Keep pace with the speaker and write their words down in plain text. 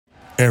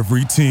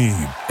Every team,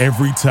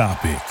 every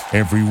topic,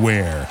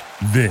 everywhere.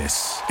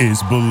 This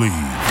is Believe.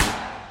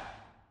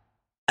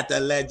 The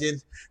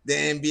legend, the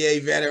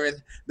NBA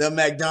veteran, the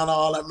McDonald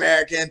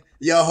All-American,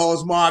 your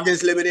host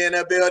Marcus Liberty in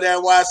the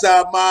building. What's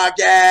up,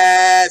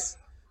 Marcus?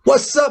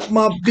 What's up,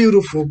 my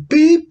beautiful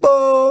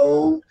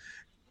people?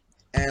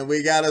 And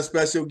we got a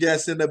special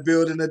guest in the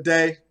building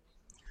today.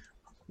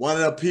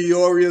 One of the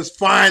Peoria's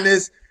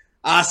finest.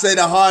 I say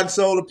the heart and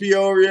soul of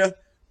Peoria.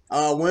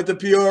 Went to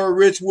Peoria,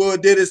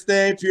 Richwood did his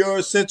thing.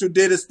 Peoria Central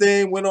did his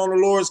thing. Went on to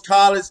Loras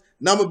College.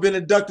 Number been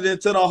inducted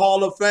into the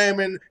Hall of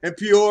Fame in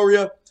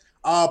Peoria.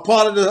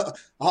 Part of the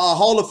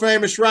Hall of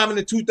Fame enshrinement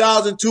in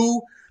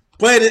 2002.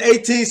 Played in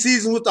 18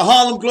 seasons with the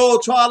Harlem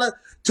Globetrotters.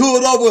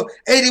 Toured over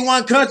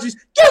 81 countries.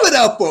 Give it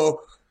up for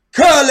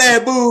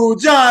Curly Boo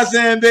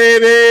Johnson,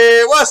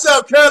 baby. What's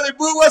up, Curly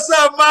Boo? What's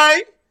up,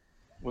 Mike?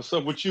 What's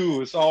up with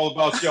you? It's all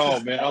about y'all,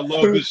 man. I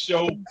love this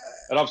show,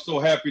 and I'm so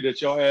happy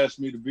that y'all asked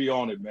me to be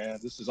on it, man.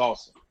 This is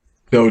awesome.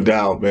 No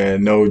doubt,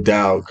 man. No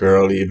doubt,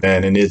 Curly,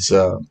 man. And it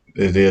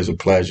is a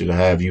pleasure to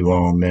have you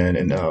on, man.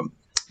 And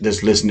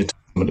just listening to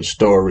some of the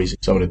stories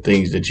and some of the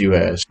things that you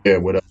had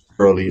shared with us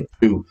earlier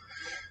too.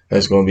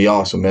 That's gonna be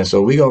awesome, man.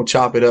 So we're gonna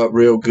chop it up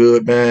real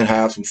good, man.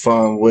 Have some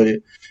fun with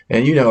it.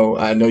 And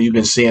I know you've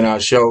been seeing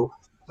our show.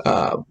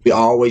 We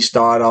always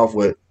start off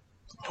with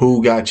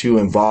who got you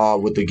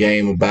involved with the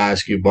game of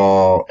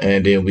basketball,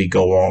 and then we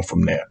go on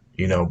from there,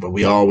 but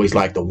we always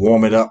like to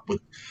warm it up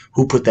with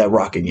who put that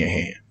rock in your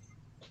hand.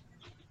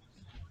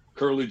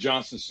 Curly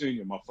Johnson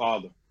Sr., my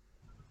father.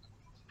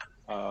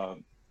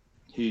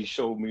 He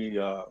showed me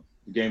the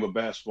game of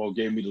basketball,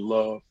 gave me the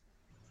love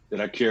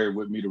that I carried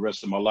with me the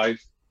rest of my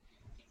life.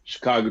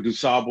 Chicago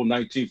DuSable,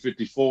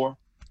 1954,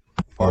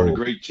 part of a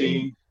great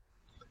team,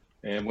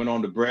 and went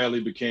on to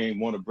Bradley, became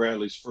one of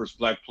Bradley's first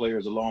black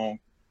players along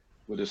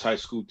with his high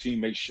school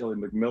teammate, Shelly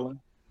McMillan.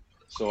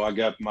 So I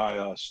got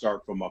my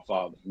start from my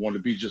father. Wanted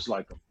to be just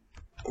like him.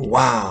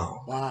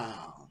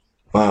 Wow.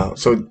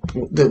 So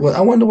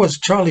I wonder, was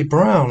Charlie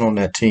Brown on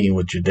that team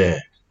with your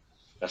dad?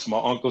 That's my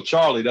Uncle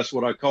Charlie. That's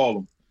what I call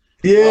him.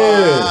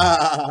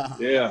 Yeah.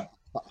 Yeah.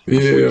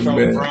 Yeah,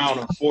 Charlie man. Brown,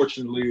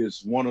 unfortunately,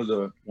 is one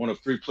of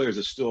three players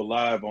that's still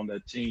alive on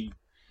that team.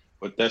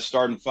 But that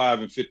starting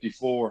five in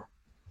 54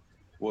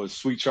 was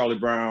Sweet Charlie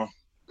Brown,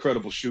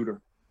 incredible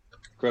shooter,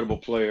 incredible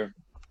player.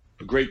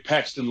 The great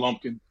Paxton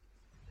Lumpkin,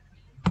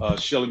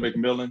 Shelly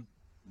McMillan,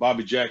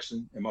 Bobby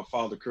Jackson, and my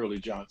father, Curly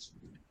Johnson.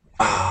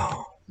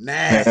 Wow.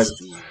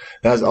 Nasty.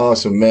 That's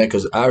awesome, man,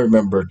 because I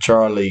remember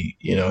Charlie,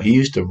 he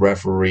used to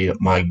referee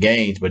my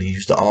games, but he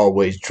used to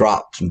always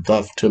drop some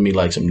stuff to me,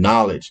 like some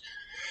knowledge.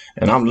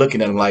 And I'm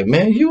looking at him like,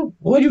 man,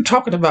 what are you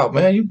talking about,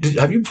 man?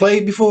 Have you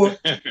played before?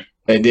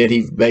 And then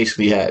he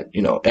basically had,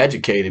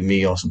 educated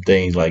me on some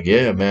things like,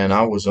 yeah, man,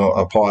 I was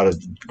a part of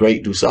the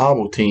great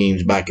DuSable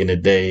teams back in the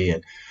day.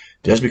 And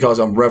just because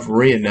I'm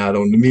refereeing now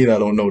don't mean I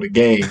don't know the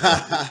game.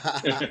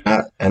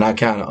 And I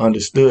kind of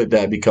understood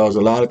that because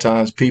a lot of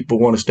times people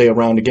want to stay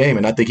around the game.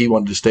 And I think he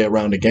wanted to stay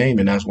around the game.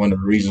 And that's one of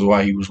the reasons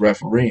why he was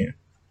refereeing.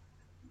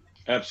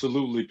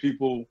 Absolutely.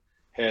 People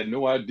had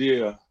no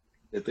idea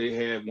that they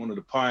had one of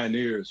the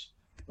pioneers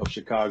of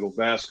Chicago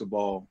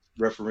basketball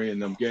refereeing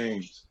them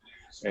games.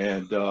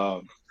 And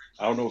I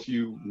don't know if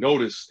you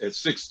noticed, at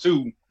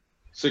 6'2",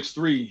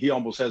 6'3", he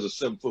almost has a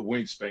 7-foot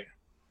wingspan.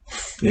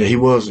 Yeah, he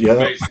was.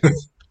 Yeah.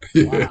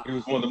 Yeah. He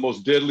was one of the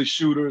most deadly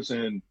shooters,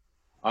 and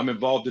I'm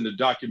involved in the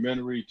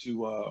documentary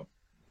to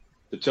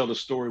tell the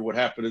story what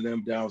happened to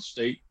them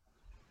downstate,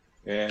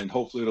 and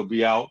hopefully it'll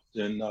be out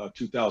in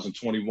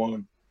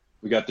 2021.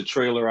 We got the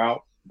trailer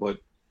out, but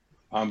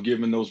I'm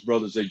giving those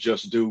brothers they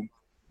just do,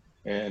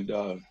 and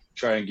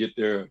try and get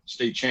their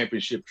state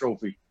championship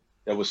trophy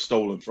that was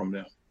stolen from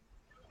them.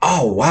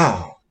 Oh,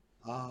 wow.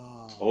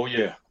 Oh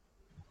yeah,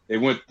 they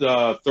went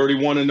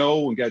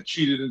 31-0 and got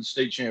cheated in the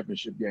state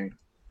championship game.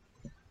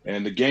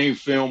 And the game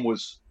film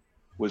was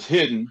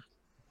hidden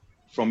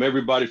from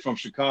everybody from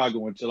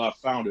Chicago until I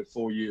found it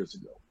 4 years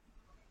ago.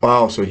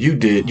 Wow, so you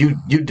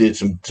did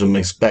some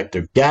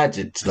Inspector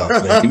Gadget stuff,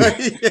 man.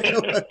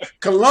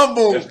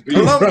 Columbo.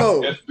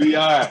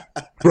 FBI.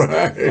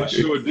 Right. I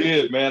sure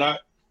did, man.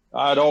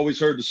 I'd always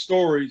heard the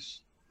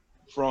stories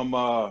from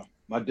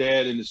my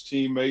dad and his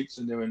teammates,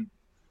 and then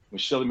when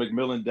Shelly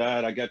McMillan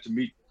died, I got to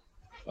meet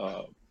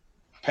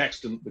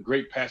Paxton, the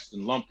great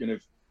Paxton Lumpkin.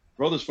 If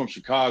brothers from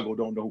Chicago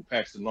don't know who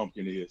Paxton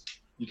Lumpkin is,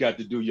 you got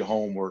to do your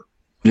homework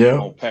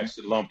on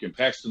Paxton Lumpkin.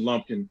 Paxton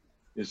Lumpkin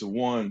is the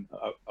one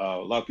a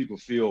lot of people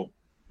feel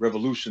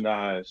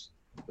revolutionized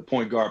the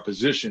point guard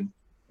position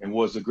and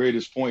was the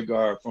greatest point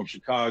guard from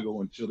Chicago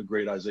until the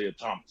great Isaiah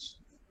Thomas.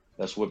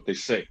 That's what they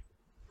say.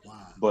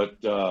 Wow.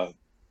 But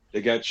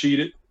they got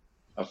cheated.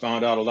 I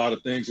found out a lot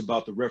of things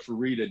about the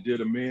referee that did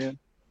them in,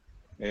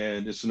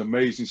 and it's an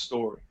amazing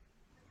story.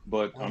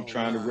 But I'm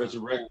trying to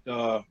resurrect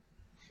the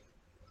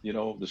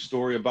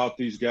story about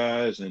these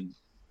guys and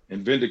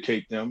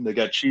vindicate them. They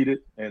got cheated,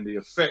 and the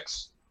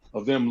effects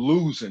of them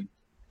losing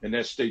in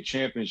that state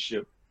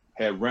championship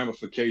had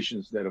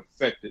ramifications that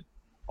affected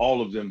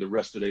all of them the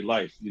rest of their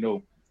life.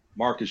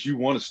 Marcus, you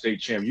won a state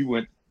champ.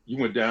 You you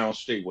went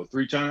downstate, what,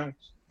 3 times?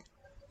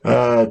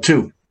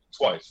 2.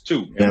 Twice. 2.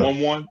 And Yeah.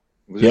 1-1?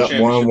 Was Yep, it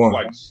championship 1-1.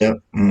 twice? Yep.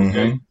 Mm-hmm.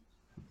 Okay.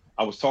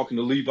 I was talking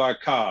to Levi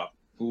Cobb,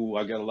 who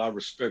I got a lot of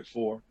respect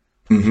for.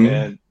 Mm-hmm.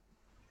 And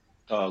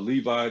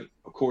Levi,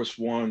 of course,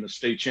 won the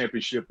state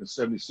championship in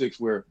 '76,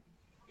 where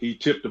he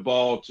tipped the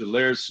ball to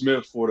Larry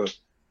Smith for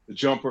the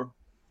jumper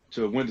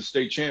to win the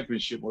state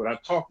championship. When I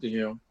talked to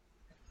him,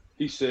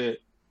 he said,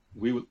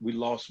 we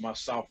lost my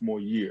sophomore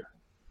year.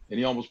 And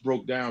he almost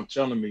broke down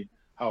telling me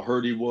how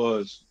hurt he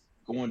was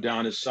going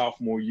down his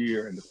sophomore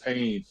year and the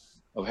pain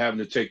of having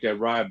to take that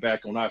ride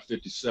back on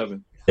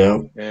I-57. Yeah.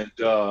 And,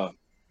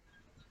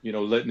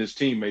 letting his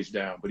teammates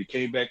down. But he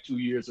came back 2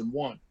 years and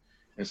won.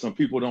 And some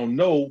people don't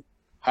know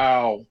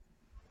how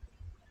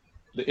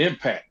the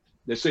impact.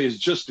 They say it's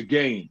just a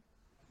game.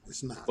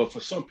 It's not. But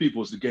for some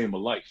people, it's the game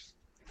of life.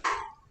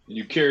 And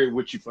you carry it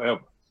with you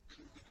forever.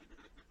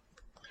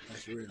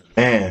 That's real.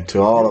 And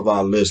to all of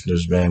our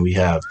listeners, man, we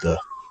have the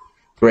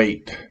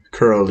great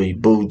Curly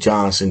Boo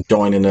Johnson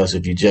joining us.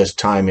 If you're just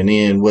chiming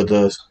in with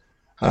us,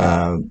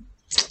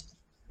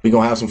 we're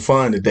going to have some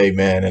fun today,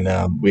 man,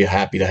 and we're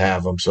happy to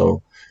have him.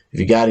 So if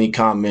you got any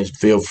comments,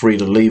 feel free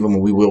to leave them,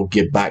 and we will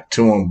get back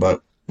to them.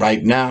 But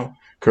right now,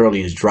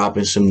 Curly is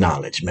dropping some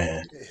knowledge,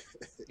 man.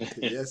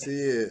 Yes, he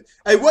is.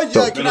 Hey,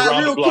 can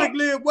I real quick,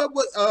 Liv?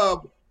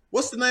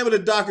 What's the name of the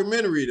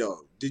documentary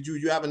though? Did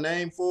you have a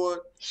name for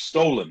it?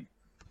 Stolen.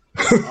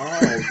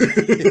 Oh,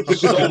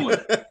 Stolen.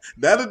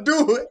 That'll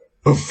do it.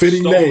 A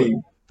fitting Stolen.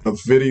 name. A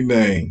fitting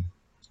name.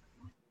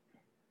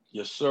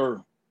 Yes,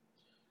 sir.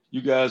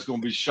 You guys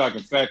gonna be shocked.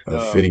 In fact,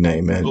 A fitting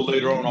name, a man. little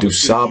later on, I'm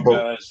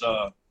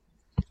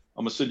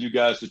gonna send you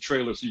guys the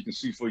trailer so you can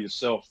see for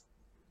yourself.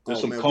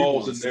 There's some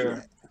calls in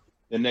there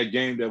in that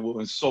game that will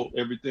insult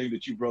everything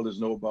that you brothers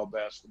know about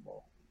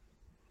basketball.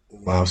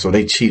 Wow, so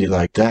they cheated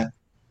like that?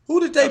 Who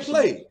did they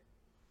play?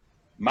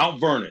 Mount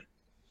Vernon.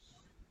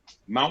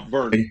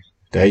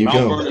 There you Mount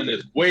go. Vernon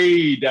is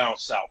way down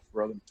south,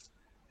 brother.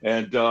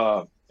 And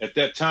at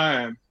that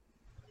time,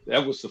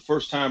 that was the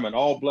first time an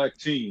all-black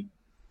team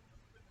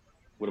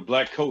with a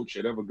black coach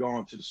had ever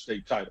gone to the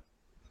state title.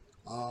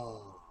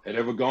 Oh. Had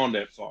ever gone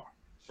that far.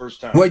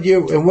 First time. What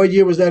year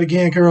was that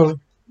again, Curly?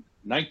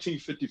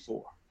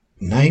 1954.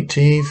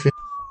 1950.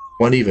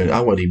 I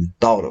wasn't even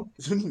thought of.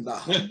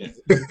 Nah.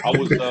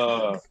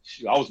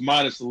 I was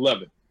minus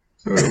 11.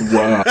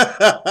 Wow.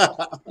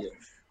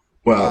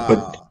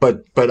 Well,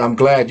 but I'm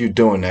glad you're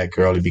doing that,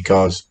 Curly,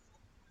 because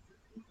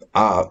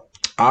our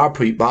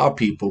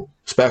people,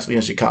 especially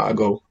in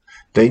Chicago,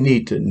 they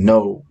need to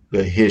know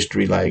the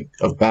history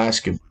of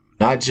basketball,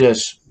 not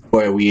just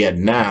where we at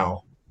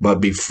now, but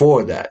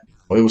before that.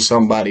 It was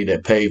somebody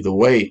that paved the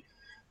way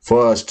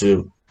for us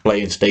to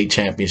play in state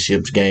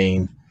championships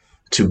game,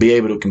 to be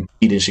able to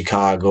compete in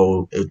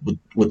Chicago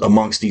with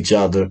amongst each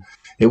other.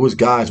 It was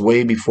guys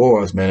way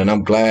before us, man, and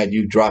I'm glad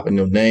you dropping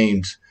them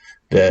names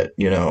that,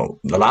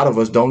 a lot of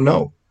us don't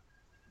know.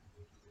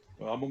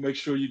 Well, I'm going to make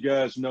sure you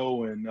guys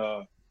know, and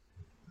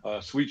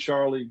Sweet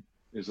Charlie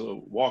is a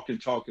walking,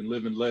 talking,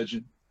 living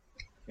legend,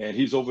 and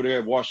he's over there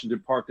at Washington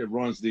Park that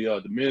runs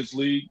the men's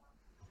league.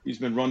 He's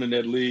been running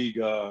that league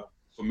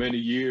for many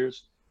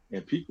years,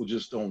 and people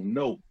just don't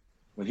know.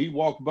 When he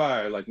walked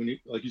by, like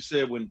you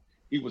said, when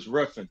he was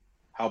reffing,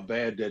 how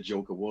bad that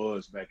joker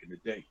was back in the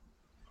day,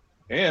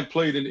 and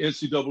played in the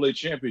NCAA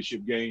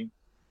championship game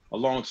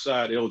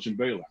alongside Elgin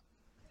Baylor.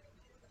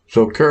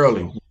 So,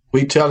 Curly,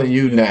 we telling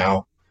you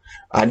now,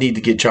 I need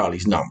to get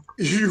Charlie's number.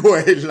 You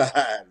ain't lying,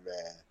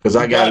 man. Because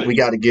we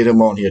got to get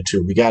him on here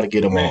too. We got to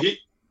get him on.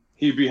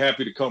 He'd be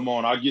happy to come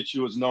on. I'll get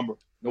you his number.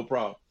 No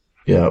problem.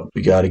 Yeah,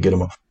 we got to get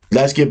him on.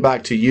 Let's get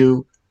back to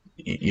you.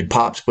 Your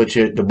pops put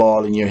the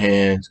ball in your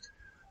hands.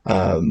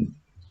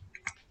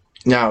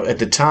 Now, at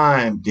the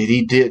time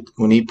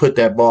when he put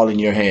that ball in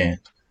your hand,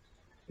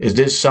 is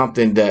this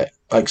something that,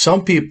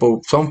 some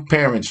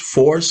parents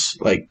force,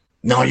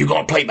 no, you're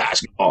going to play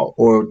basketball?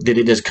 Or did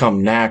it just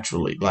come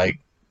naturally?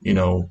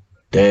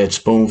 Dad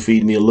spoon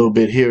feed me a little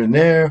bit here and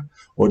there?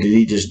 Or did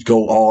he just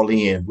go all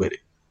in with it?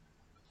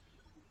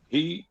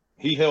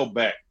 He held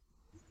back.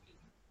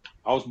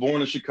 I was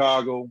born in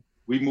Chicago.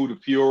 We moved to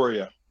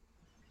Peoria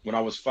when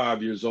I was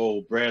 5 years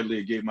old.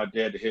 Bradley gave my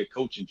dad the head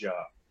coaching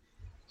job.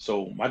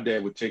 So my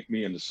dad would take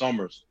me in the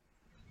summers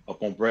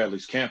up on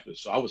Bradley's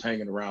campus. So I was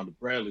hanging around the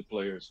Bradley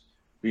players,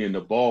 being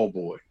the ball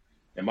boy.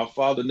 And my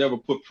father never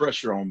put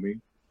pressure on me,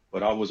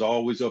 but I was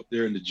always up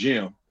there in the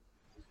gym.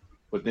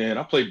 But then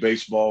I played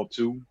baseball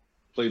too,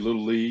 played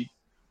Little League,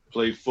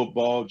 played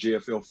football,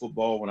 JFL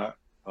football when I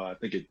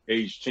think at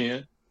age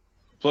 10.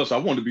 Plus, I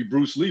wanted to be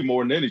Bruce Lee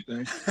more than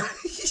anything,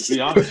 to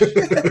be honest.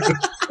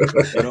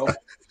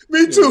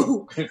 Me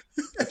too. To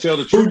tell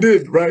the truth. Who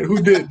did, right?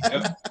 Who did?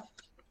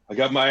 I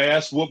got my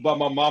ass whooped by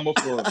my mama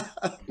for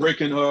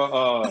breaking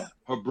her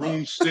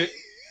broomstick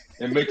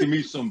and making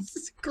me some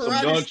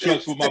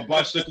nunchucks with my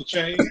bicycle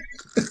chain.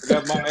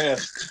 Got my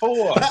ass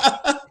tore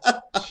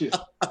up. Shit.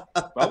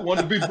 I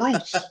wanted to be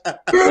Bruce.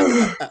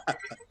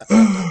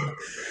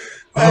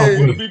 I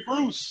wanted to be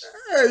Bruce.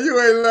 Hey, you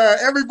ain't lying.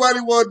 Everybody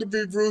wanted to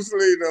be Bruce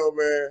Lee, though,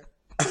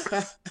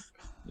 man.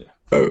 Yeah.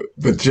 But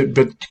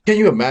can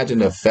you imagine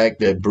the effect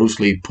that Bruce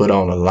Lee put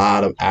on a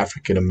lot of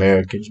African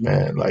Americans,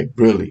 man? Like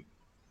really,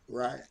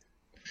 Right.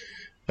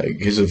 like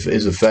his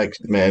effect,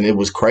 man. It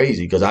was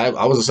crazy because I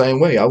was the same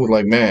way. I was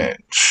like, man,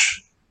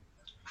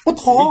 what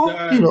the He hell?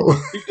 died. You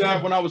know? He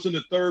died when I was in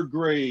the third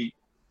grade,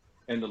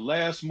 and the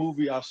last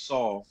movie I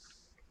saw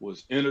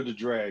was Enter the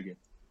Dragon,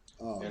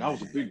 Oh, and I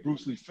was a man. big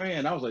Bruce Lee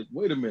fan. I was like,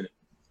 wait a minute,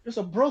 there's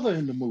a brother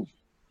in the movie.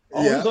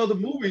 All Yeah. these other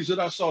movies that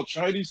I saw,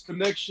 Chinese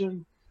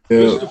Connection, Yeah,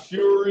 Mr.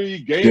 Fury,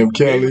 Jim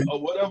Kelly. or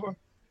whatever, and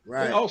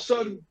Right. all of a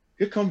sudden,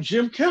 here comes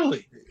Jim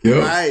Kelly. Yeah,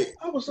 Right.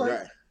 I was like,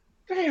 Right.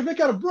 damn, they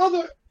got a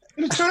brother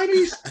in a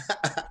Chinese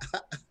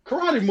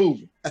karate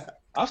movie.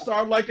 I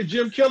started liking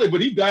Jim Kelly,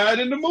 but he died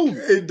in the movie.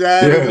 He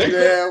died in Yeah. the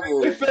damn They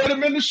movie. fed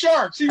him in the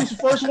Sharks. He was the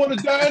first one to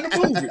die in the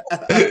movie.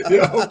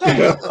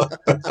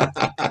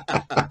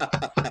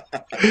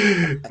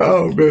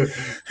 Oh man.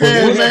 Hey, They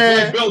had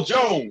man. Black Belt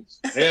Jones.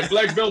 They had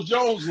Black Belt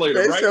Jones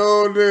later, They right?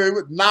 showed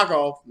the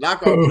knockoff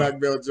Black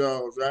Belt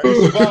Jones, He right?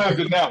 survived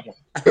in that one.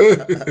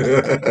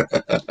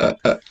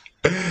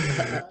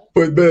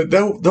 But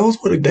those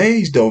were the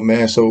days, though,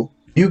 man. So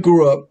you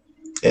grew up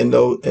in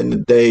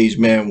the days,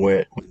 man,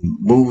 where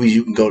movies,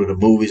 you can go to the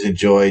movies,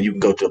 enjoy it. You can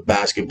go to a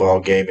basketball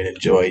game and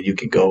enjoy it. You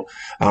can go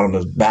out on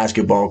the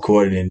basketball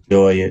court and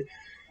enjoy it.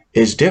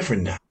 It's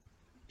different now.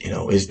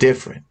 It's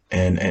different.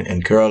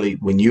 And Curly,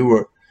 when you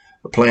were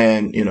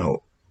playing,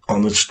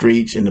 on the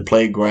streets, in the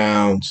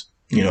playgrounds,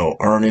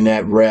 earning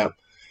that rep,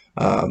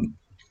 I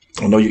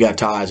know you got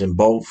ties in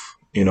both,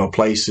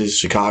 places,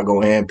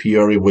 Chicago and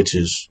Peoria, which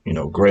is,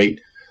 great.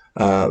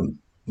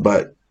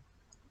 But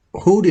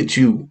who did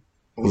you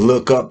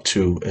look up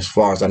to as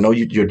far as, I know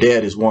your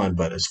dad is one,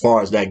 but as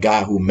far as that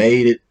guy who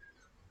made it,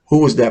 who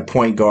was that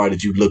point guard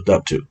that you looked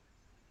up to?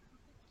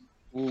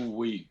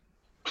 Ooh-wee.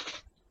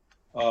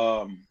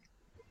 When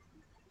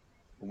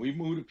we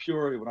moved to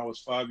Peoria when I was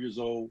 5 years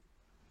old,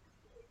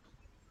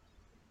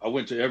 I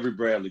went to every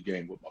Bradley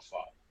game with my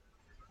father.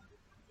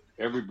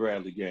 Every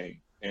Bradley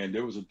game. And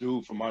there was a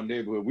dude from my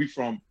neighborhood. We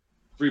from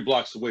 3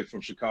 blocks away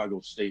from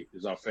Chicago State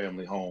is our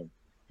family home.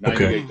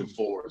 98th and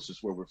Forest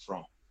is where we're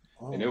from.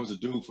 Oh. And there was a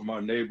dude from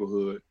our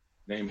neighborhood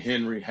named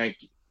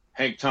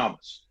Hank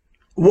Thomas.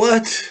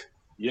 What?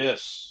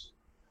 Yes.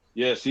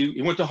 Yes. He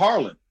went to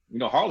Harlan.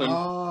 Harlan,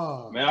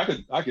 Oh. man,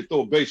 I could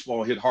throw a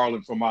baseball and hit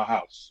Harlan from my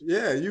house.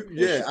 Yeah, I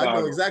know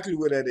Chicago. exactly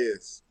where that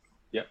is.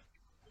 Yeah.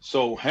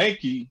 So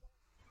Hanky,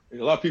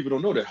 a lot of people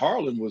don't know that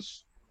Harlan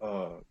was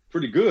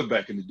pretty good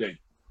back in the day,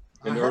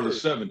 in the early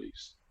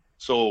 70s.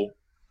 So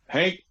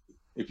Hank,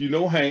 if you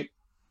know Hank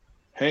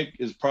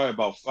is probably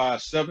about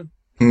 5'7".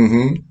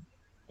 Mm-hmm.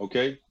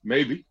 Okay,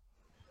 maybe.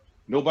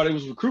 Nobody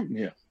was recruiting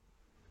him.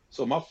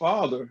 So my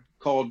father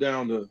called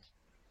down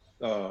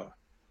to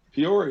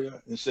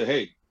Peoria and said,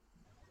 hey,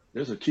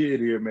 there's a kid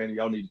here, man,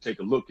 y'all need to take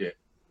a look at.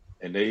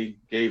 And they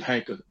gave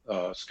Hank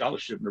a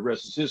scholarship, and the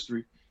rest is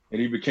history. And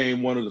he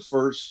became one of the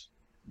first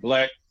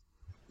Black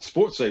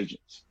sports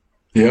agents.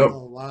 Yep.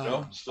 Oh, wow. You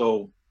know?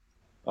 So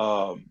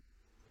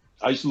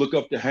I used to look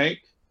up to Hank,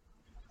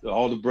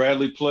 all the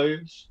Bradley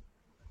players,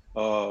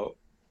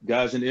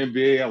 guys in the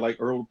NBA. I like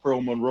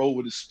Pearl Monroe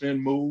with his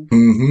spin move.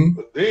 Mm-hmm.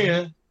 But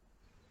then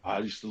I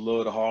used to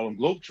love the Harlem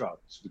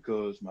Globetrotters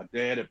because my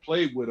dad had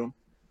played with them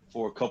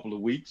for a couple of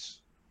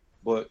weeks.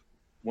 But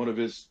one of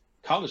his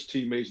college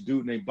teammates,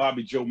 dude named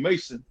Bobby Joe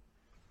Mason,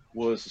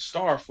 was a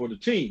star for the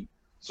team.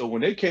 So when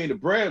they came to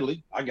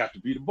Bradley, I got to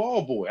be the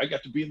ball boy. I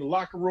got to be in the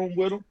locker room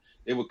with them.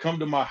 They would come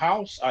to my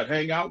house. I'd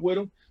hang out with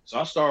them. So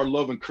I started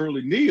loving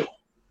Curly Neal.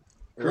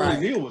 Curly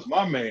Neal was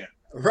my man.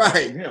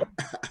 Right. Him.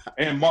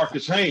 And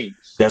Marcus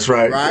Haynes. That's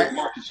right. Right.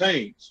 Marcus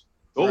Haynes.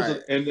 Those Right.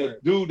 are, and the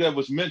dude that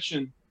was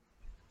mentioned,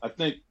 I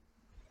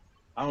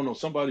don't know,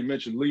 somebody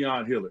mentioned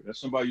Leon Hillard.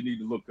 That's somebody you need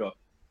to look up,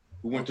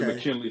 who went to Okay.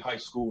 McKinley High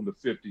School in the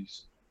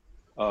 50s.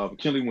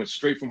 McKinley went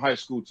straight from high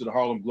school to the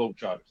Harlem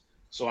Globetrotters.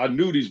 So I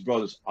knew these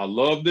brothers. I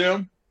loved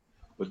them.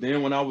 But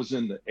then when I was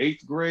in the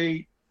 8th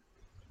grade,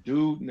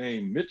 dude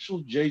named Mitchell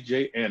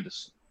J.J.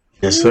 Anderson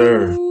Yes,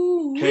 sir.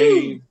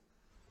 came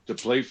to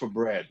play for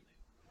Bradley.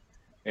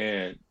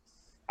 And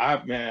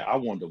I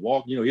wanted to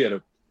walk. He had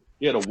a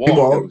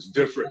walk that was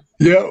different.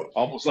 Yep.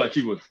 Almost like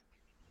he was,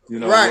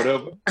 Right.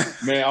 whatever.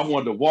 Man, I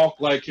wanted to walk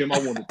like him. I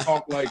wanted to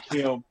talk like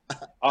him.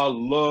 I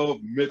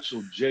love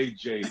Mitchell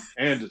J.J.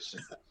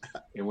 Anderson.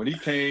 And when he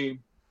came,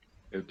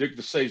 Dick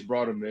Versace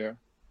brought him there,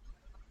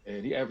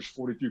 and he averaged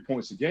 43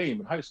 points a game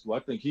in high school. I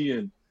think he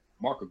and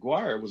Mark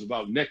Aguirre was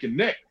about neck and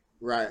neck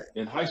Right.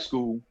 in high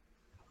school,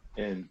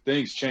 and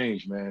things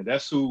changed, man.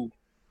 That's who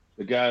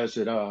the guys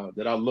that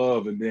I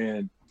love. And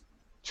then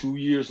 2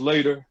 years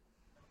later,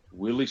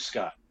 Willie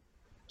Scott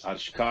out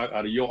of Chicago,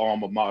 out of your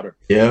alma mater,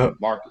 Yep.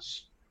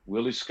 Marcus.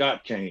 Willie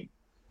Scott came.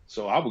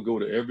 So I would go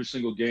to every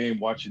single game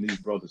watching these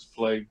brothers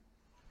play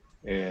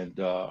and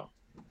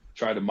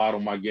try to model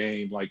my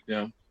game like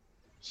them.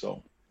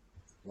 So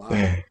Wow.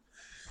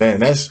 Man,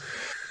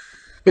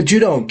 but you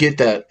don't get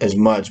that as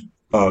much,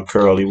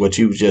 Curly, what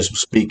you just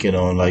speaking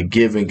on, like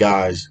giving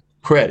guys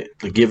credit,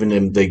 like giving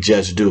them they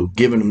just do,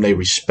 giving them they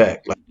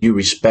respect, like you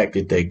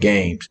respected their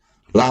games.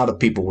 a lot of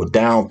people would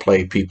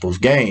downplay people's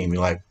game.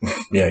 You're like,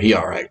 yeah, he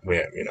all right,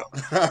 man,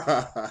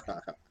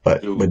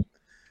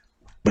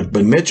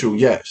 But Mitchell,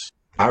 yes,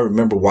 I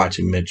remember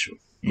watching Mitchell,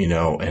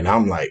 and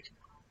I'm like,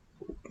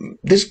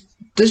 this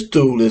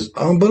dude is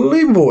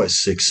unbelievable at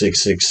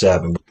 6'6",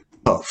 6'7",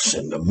 puffs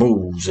and the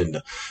moves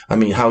and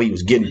how he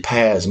was getting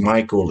past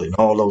Michael and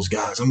all those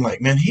guys. I'm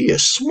like, man, he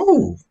is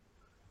smooth.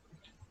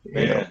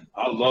 Man,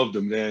 I loved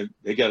them, man.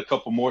 They got a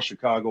couple more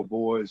Chicago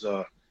boys.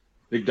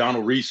 Big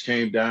Donald Reese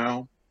came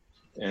down,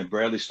 and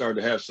Bradley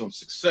started to have some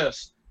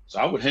success. So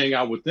I would hang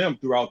out with them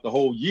throughout the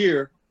whole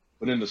year.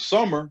 But in the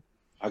summer,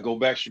 I go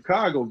back to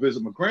Chicago,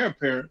 visit my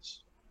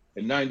grandparents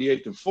at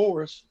 98th and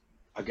Forest.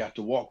 I got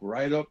to walk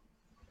right up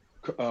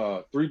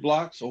 3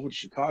 blocks over to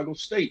Chicago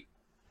State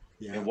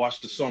and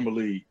watch the Summer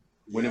League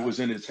when it was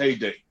in its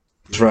heyday.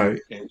 That's right.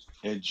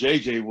 And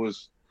JJ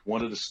was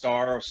one of the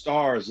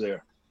stars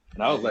there.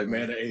 And I was like,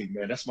 man, hey,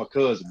 man, that's my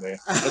cousin, man.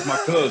 That's my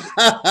cousin.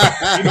 you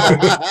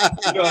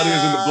know how it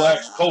is in the Black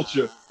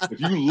culture. If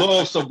you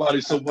love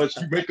somebody so much,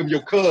 you make them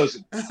your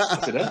cousin.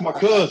 I said, that's my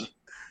cousin.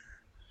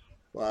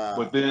 Wow.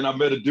 But then I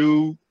met a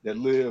dude that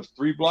lives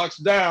 3 blocks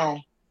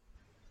down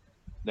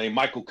named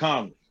Michael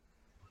Conley.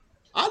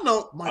 I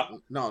know.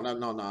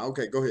 No.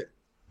 Okay, go ahead.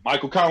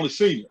 Michael Conley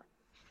Sr.,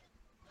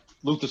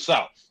 Luther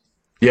South.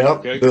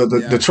 Yep, Okay.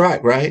 The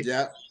track, right?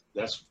 Yeah.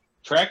 That's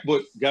track,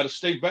 but got a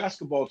state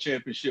basketball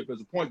championship as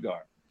a point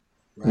guard.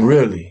 Right.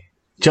 Really?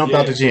 Jumped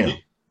out the gym.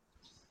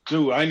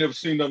 Dude, I ain't never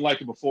seen nothing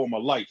like it before in my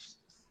life.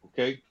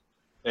 Okay.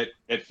 At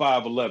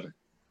 5'11".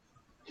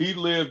 He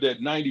lived at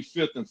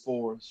 95th and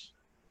Forest.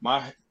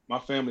 My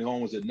family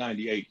home was at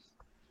 98th.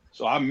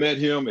 So I met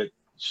him at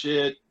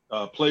Shed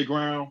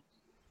Playground,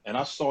 and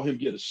I saw him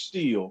get a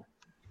steal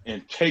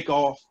and take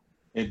off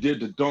and did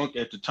the dunk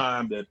at the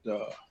time that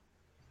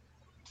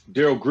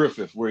Daryl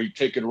Griffith, where he'd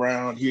take it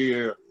around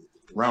here,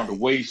 around the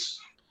waist.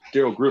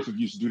 Daryl Griffith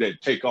used to do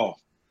that take off.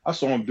 I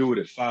saw him do it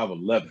at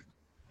 5'11".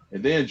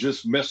 And then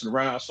just messing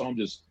around, I saw him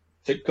just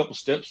take a couple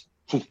steps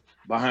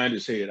behind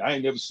his head. I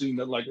ain't never seen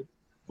nothing like it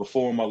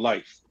before in my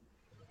life.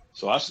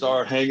 So I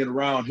started hanging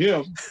around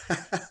him,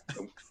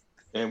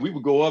 and we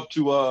would go up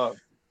to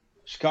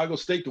Chicago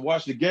State to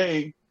watch the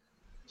game,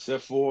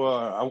 except for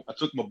I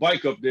took my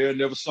bike up there and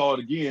never saw it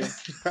again.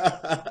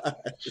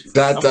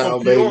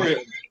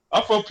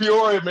 I'm from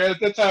Peoria, man. At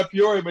that time,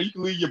 Peoria, man, you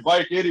can leave your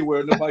bike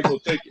anywhere, nobody gonna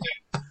take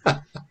it.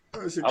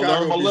 Chicago I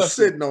learned my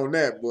lesson. Sitting on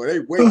that, boy. They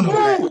waiting for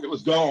that. It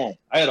was gone.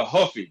 I had a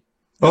Huffy.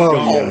 Oh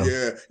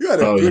yeah. You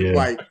had a good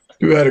bike.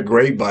 You had a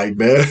great bike,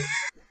 man.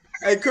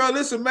 Hey, Carl,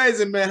 it's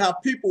amazing, man, how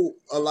people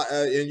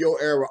in your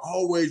era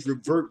always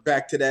revert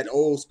back to that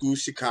old school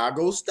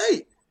Chicago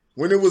State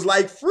when it was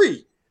like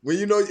free. When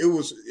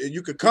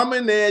you could come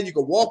in there, you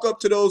could walk up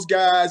to those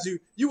guys.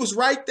 You was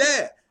right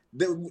there.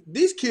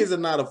 These kids are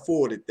not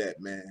afforded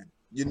that, man.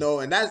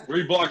 And that's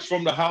 3 blocks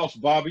from the house,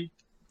 Bobby.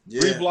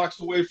 Yeah. 3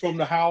 blocks away from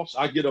the house.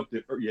 I get up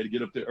there. You had to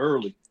get up there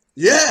early.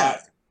 Yeah.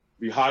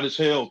 Be hot as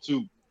hell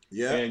too.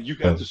 Yeah. And you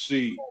got to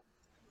see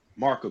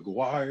Mark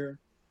Aguirre.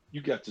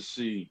 You got to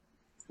see,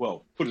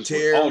 put it this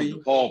way, all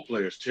the ball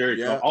players.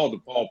 Terry, all the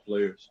ball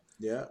players.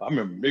 Yeah. I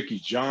remember Mickey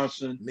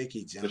Johnson.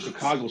 The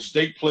Chicago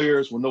State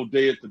players were No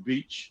Day at the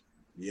Beach.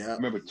 Yeah. I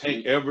remember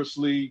Tank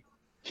Eversley,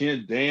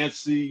 Ken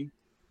Dancy.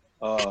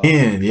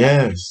 Ken,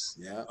 yes.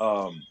 Yeah.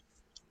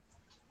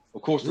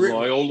 Of course, the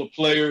Loyola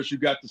players you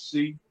got to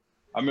see.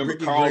 I remember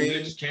Ricky Carl Green.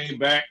 Nix came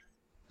back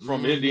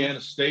from Indiana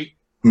State.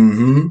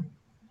 Mm-hmm.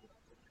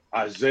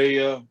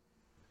 Isaiah.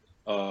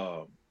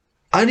 I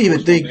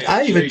even think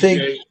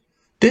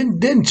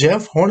didn't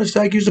Jeff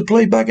Hornacek used to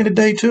play back in the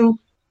day too?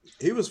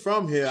 He was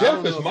from here.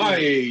 Jeff is my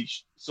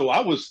age, so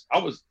I was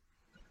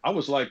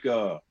like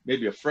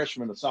maybe a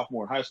freshman or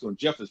sophomore in high school, and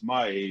Jeff is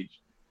my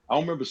age. I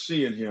don't remember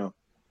seeing him,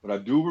 but I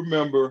do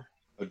remember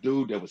a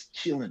dude that was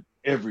killing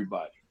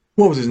everybody.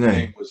 What was his name? His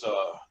name was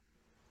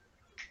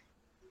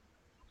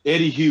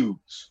Eddie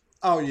Hughes.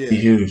 Oh yeah,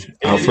 Hughes.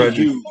 Alfred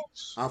Hughes,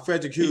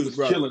 Hughes,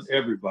 was killing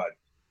everybody.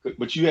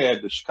 But you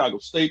had the Chicago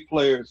State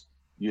players,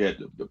 you had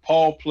the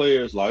Paul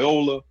players,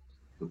 Loyola,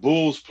 the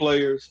Bulls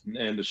players,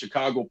 and the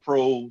Chicago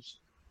pros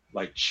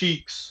like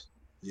Cheeks,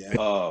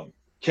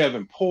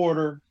 Kevin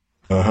Porter.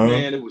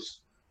 Man, it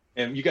was,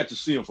 and you got to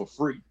see him for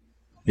free.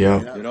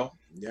 Yeah.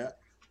 Yeah.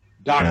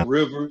 Doc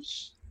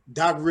Rivers.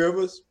 Doc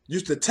Rivers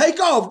used to take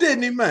off,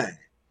 didn't he, man?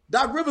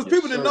 Doc Rivers,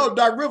 people didn't know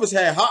Doc Rivers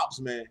had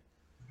hops, man.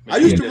 I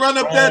used to run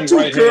up there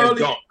too,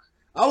 Curly.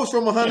 I was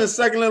from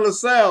 102nd and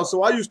LaSalle,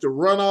 so I used to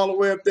run all the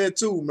way up there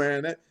too,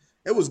 man.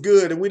 It was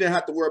good, and we didn't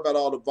have to worry about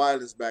all the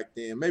violence back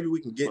then. Maybe we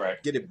can get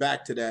it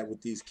back to that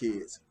with these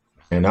kids.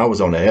 And I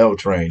was on the L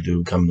train,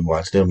 dude, coming to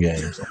watch them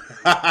games.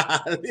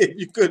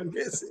 You couldn't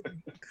miss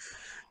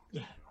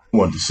it.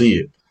 Wanted to see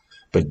it.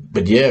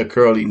 But yeah,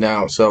 Curly,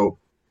 now, so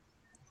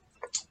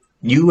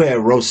you had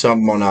wrote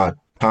something on our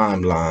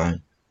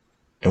timeline,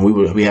 and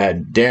we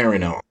had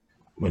Darren on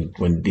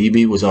when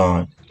DB was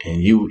on,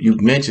 and you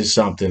mentioned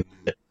something.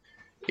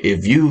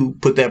 If you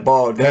put that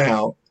ball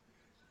down,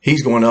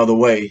 he's going the other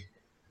way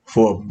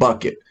for a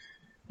bucket.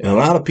 And a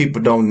lot of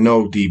people don't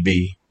know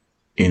DB,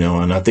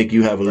 and I think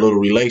you have a little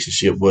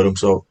relationship with him.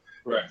 So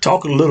Right.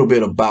 talk a little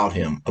bit about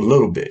him, a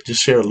little bit.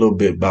 Just share a little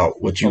bit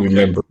about what you Okay.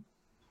 remember.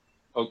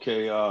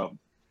 Okay.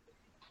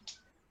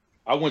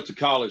 I went to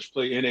college,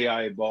 played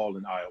NAIA ball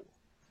in Iowa.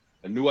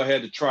 I knew I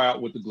had to try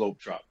out with the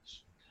Globetrotters.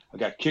 I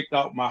got kicked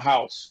out my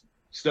house.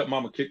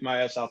 Stepmama kicked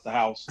my ass out the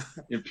house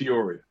in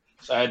Peoria.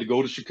 So I had to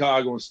go to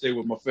Chicago and stay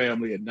with my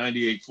family at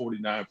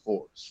 9849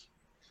 Forest.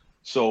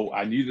 So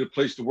I needed a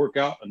place to work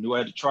out. I knew I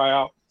had to try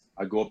out.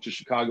 I go up to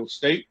Chicago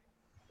State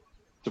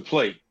to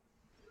play.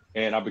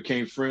 And I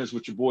became friends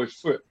with your boy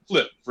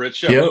Fred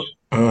Shepard. Yep.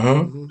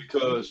 Uh-huh.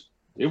 Because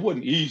it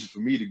wasn't easy for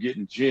me to get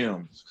in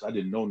gyms because I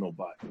didn't know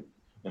nobody.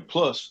 And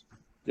plus,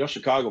 y'all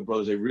Chicago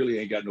brothers, they really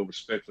ain't got no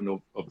respect for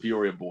no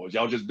Peoria boys.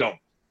 Y'all just don't.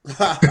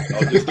 Y'all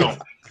just don't.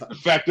 The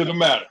fact of the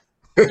matter.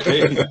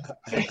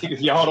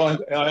 Y'all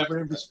don't have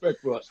any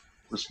respect for us.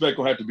 Respect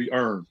will have to be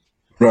earned.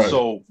 Right.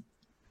 So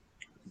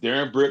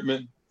Darren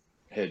Brittman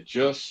had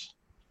just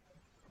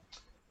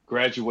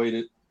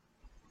graduated,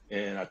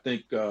 and I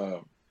think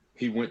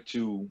he went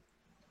to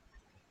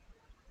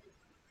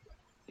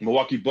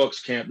Milwaukee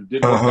Bucks camp. It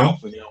didn't work out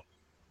for him.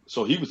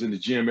 So he was in the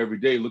gym every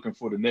day looking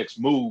for the next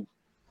move,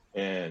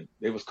 and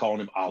they was calling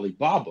him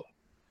Alibaba.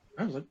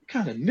 I was like, what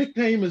kind of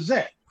nickname is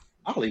that?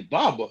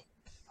 Alibaba.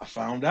 I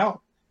found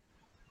out.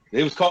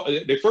 They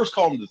first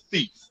called him the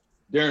Thief,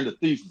 Darren the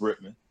Thief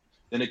Brittman.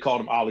 Then they called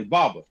him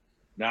Alibaba.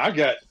 Now I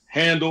got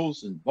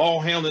handles and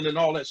ball handling and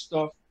all that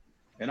stuff,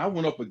 and I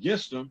went up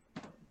against him.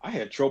 I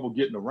had trouble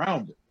getting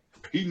around him.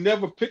 He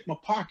never picked my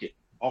pocket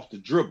off the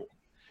dribble.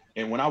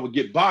 And when I would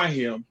get by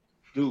him,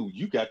 dude,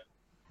 you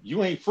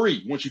ain't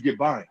free once you get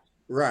by him.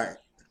 Right.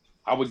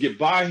 I would get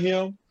by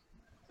him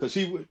because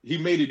he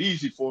made it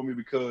easy for me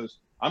because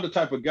I'm the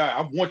type of guy,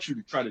 I want you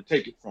to try to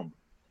take it from me.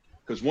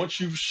 Because once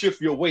you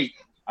shift your weight,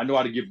 I know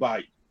how to get by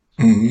you.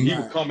 Mm-hmm. He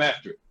would come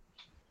after it.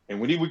 And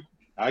when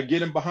I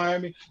get him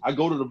behind me, I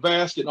go to the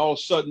basket and all of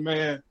a sudden,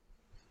 man.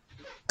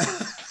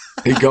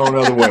 He going the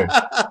other way.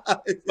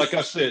 Like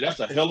I said, that's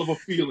a hell of a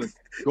feeling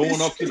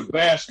going up to the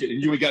basket and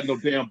you ain't got no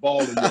damn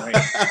ball in your hand.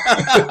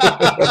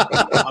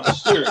 I'm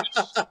serious.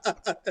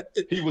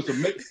 He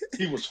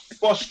was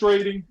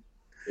frustrating.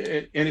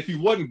 And if he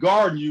wasn't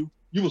guarding you,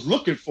 you was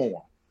looking for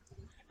him.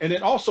 And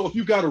then also, if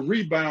you got a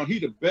rebound, he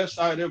the best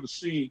I had ever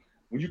seen.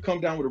 When you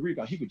come down with a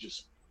rebound, he would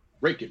just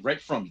break it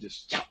right from you,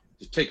 just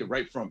take it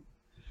right from you.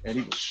 And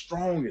he was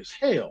strong as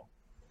hell,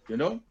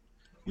 you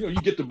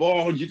get the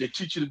ball and they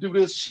teach you to do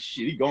this,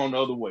 shit, he going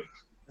the other way.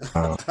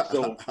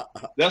 So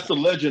that's the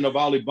legend of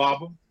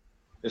Alibaba.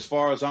 As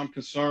far as I'm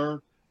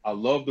concerned, I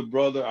love the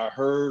brother. I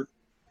heard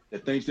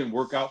that things didn't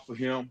work out for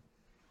him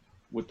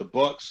with the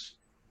Bucks.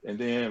 And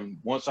then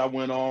once I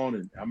went on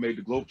and I made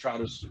the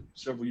Globetrotters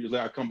several years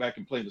later, I come back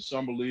and play in the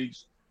summer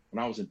leagues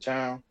when I was in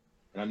town.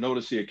 And I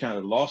noticed he had kind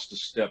of lost a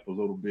step a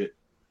little bit,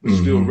 but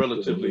still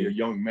relatively a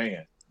young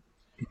man.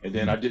 And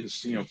then I didn't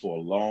see him for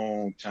a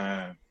long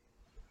time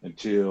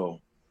until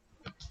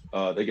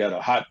they got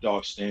a hot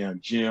dog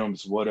stand,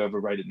 Jim's, whatever,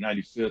 right at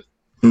 95th.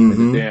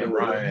 And Dan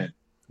Ryan.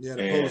 Yeah,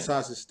 the Polar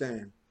Sausage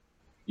stand.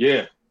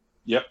 Yeah,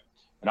 yep.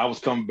 And I was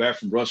coming back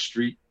from Rush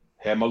Street,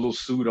 had my little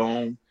suit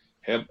on,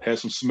 had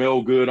some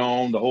smell good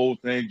on, the whole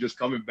thing, just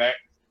coming back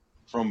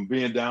from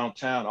being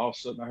downtown. All of a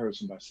sudden I heard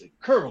somebody say,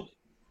 Curly.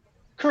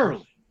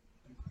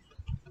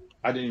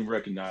 I didn't even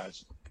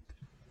recognize him.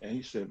 And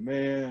he said,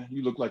 man,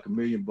 you look like $1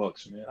 million,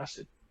 man. I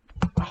said,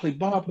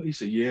 Alibaba? He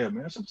said, yeah,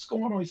 man. I said, what's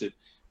going on? He said,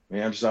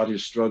 man, I'm just out here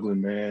struggling,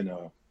 man.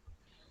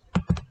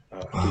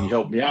 Can you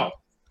help me out?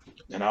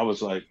 And I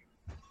was like,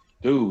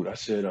 dude, I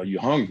said, are you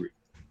hungry?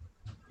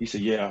 He said,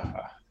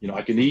 yeah,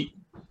 I can eat.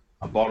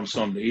 I bought him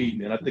something to eat,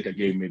 and then I think I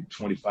gave him maybe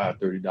 $25,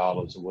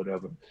 $30 or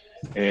whatever.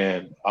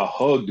 And I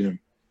hugged him,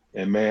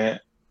 and man,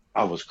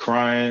 I was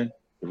crying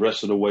the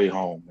rest of the way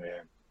home,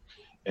 man.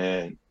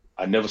 And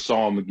I never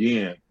saw him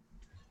again.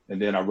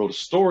 And then I wrote a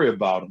story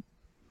about him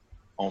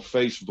on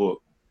Facebook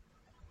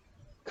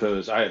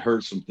because I had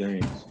heard some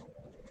things,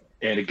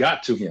 and it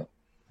got to him,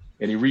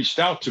 and he reached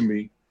out to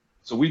me.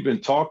 So we've been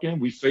talking.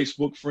 We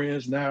Facebook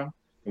friends now.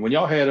 And when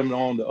y'all had him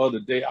on the other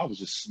day, I was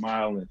just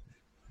smiling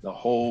the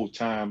whole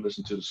time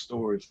listening to the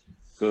stories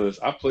because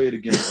I played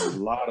against a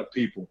lot of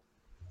people.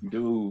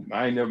 Dude,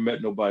 I ain't never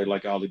met nobody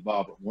like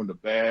Alibaba, one of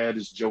the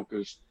baddest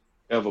jokers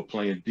ever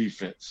playing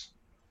defense.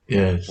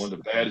 Yes. One of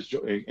the baddest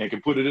and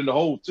can put it in the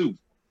hole too.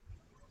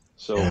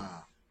 So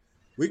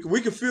we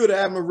can feel the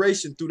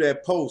admiration through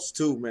that post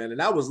too, man. And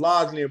that was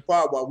largely in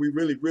part why we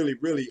really, really,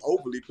 really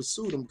overly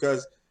pursued him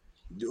because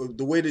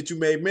the way that you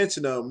made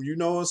mention of him, you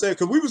know what I'm saying?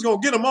 Because we was gonna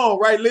get him on,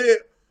 right, Lid?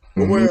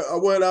 But when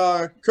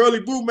Curly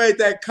Boo made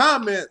that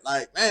comment,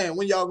 like, man,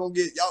 when y'all gonna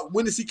get y'all?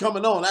 When is he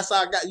coming on? That's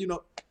how I got.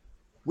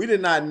 We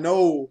did not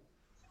know,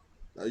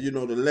 the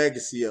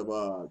legacy of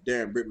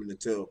Darren Brittman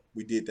until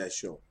we did that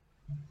show.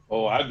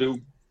 Oh, I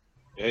do.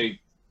 Hey,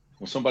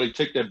 when somebody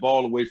take that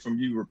ball away from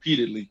you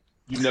repeatedly,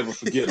 you never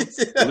forget them.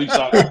 At least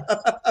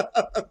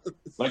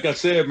like I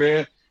said,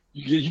 man,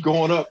 you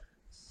going up.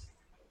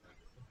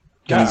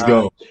 Let's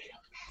go.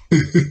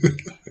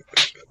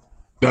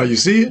 Now you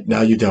see it.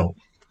 Now you don't.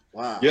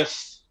 Wow.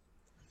 Yes.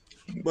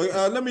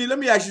 But let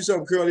me ask you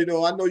something, Curly.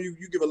 Though I know you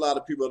give a lot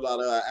of people a lot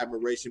of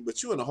admiration,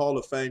 but you're in the Hall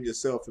of Fame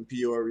yourself in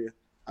Peoria.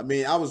 I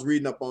mean, I was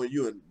reading up on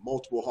you in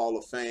multiple Hall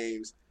of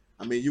Fames.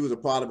 I mean, you was a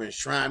part of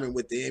enshrinement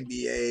with the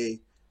NBA.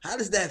 How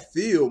does that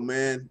feel,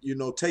 man? You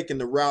know, taking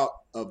the route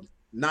of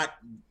not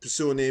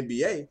pursuing the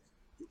NBA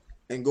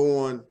and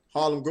going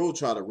Harlem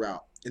Globetrotter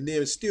route, and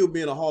then still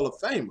being a Hall of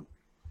Famer.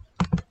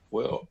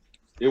 Well,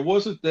 it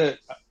wasn't that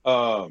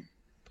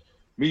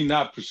me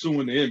not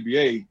pursuing the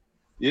NBA.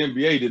 The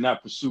NBA did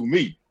not pursue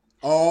me.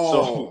 Oh,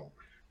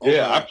 So,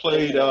 yeah, I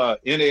played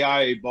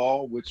NAIA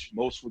ball, which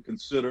most would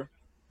consider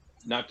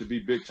not to be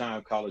big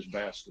time college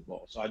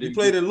basketball. So I didn't. You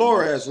played at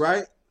Loras,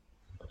 right?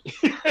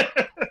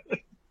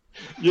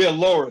 Yeah,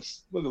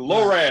 Loras. Look at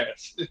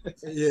Loras.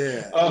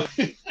 Yeah.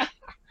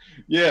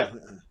 Yeah,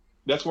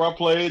 that's where I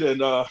played,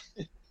 and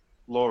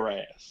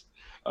Loras.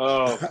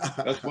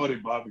 That's funny,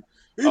 Bobby.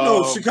 You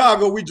know,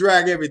 Chicago, we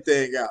drag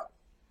everything out.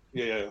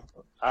 Yeah,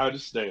 I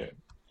understand.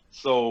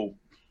 So,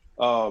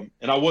 and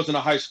I wasn't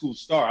a high school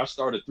star. I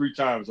started 3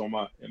 times in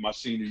my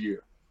senior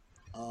year.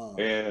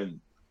 And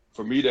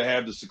for me to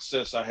have the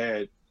success I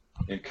had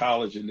in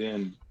college and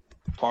then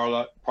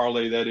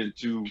parlay that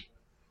into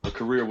a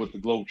career with the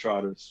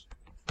Globetrotters,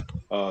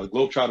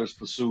 Globetrotters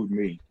pursued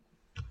me.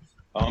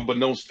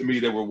 Unbeknownst to me,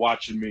 they were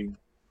watching me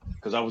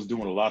because I was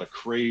doing a lot of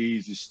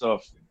crazy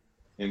stuff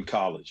in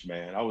college,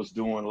 man. I was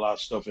doing a lot of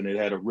stuff, and it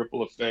had a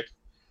ripple effect.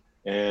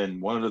 And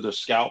one of the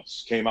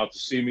scouts came out to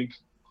see me,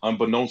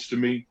 unbeknownst to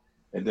me.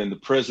 And then the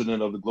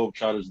president of the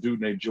Globetrotters, dude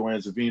named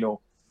Joanne Zavino,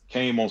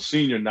 came on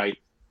senior night,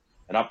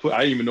 and I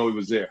didn't even know he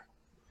was there.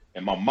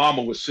 And my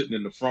mama was sitting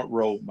in the front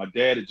row. My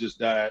dad had just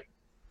died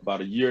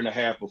about a year and a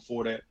half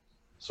before that,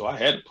 so I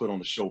had to put on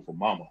the show for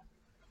mama.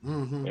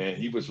 Mm-hmm. And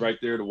he was right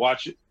there to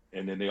watch it.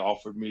 And then they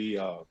offered me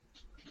a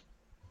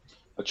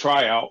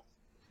tryout.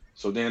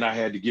 So then I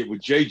had to get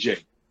with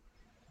JJ.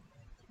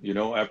 You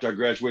know, after I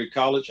graduated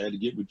college, I had to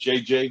get with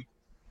JJ.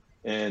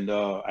 And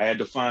I had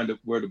to find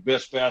where the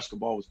best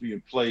basketball was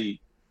being played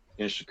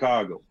in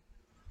Chicago.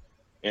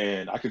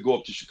 And I could go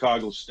up to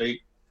Chicago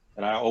State,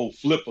 and I owe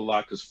Flip a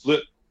lot because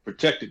Flip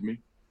protected me.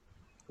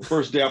 The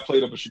first day I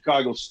played up at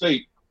Chicago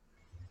State,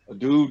 a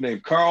dude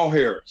named Carl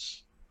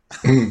Harris.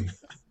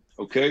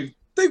 Okay? I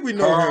think we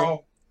know Carl,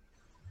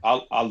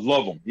 him. I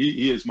love him.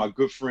 He is my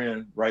good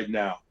friend right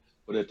now.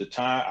 But at the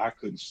time, I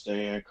couldn't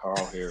stand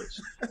Carl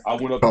Harris. I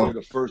went up there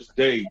the first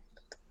day,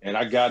 and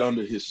I got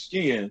under his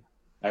skin.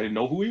 I didn't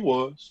know who he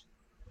was.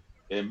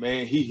 And,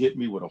 man, he hit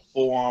me with a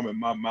forearm in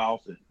my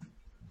mouth and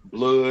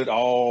blood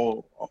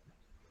all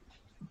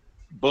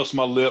bust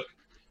my lip.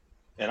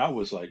 And I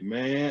was like,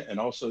 man. And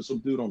also some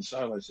dude on the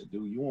sideline said,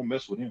 dude, you won't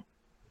mess with him.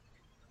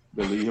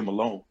 But leave him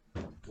alone.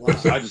 Wow.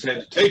 So I just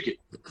had to take it.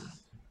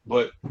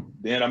 But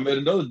then I met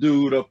another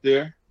dude up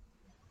there.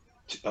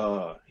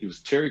 He was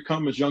Terry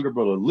Cummins' younger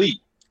brother,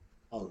 Lee.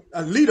 Oh,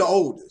 Lee the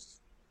oldest.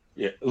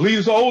 Yeah,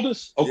 Lee's the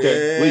oldest?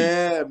 Okay.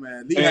 Yeah,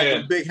 man. Lee had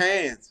them big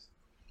hands.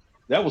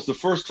 That was the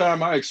first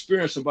time I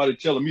experienced somebody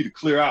telling me to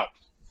clear out.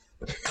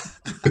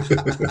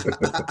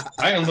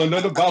 I didn't know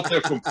nothing about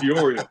that from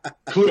Peoria.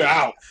 Clear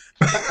out.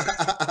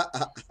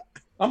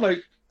 I'm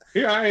like,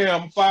 here I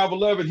am,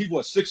 5'11". He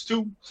was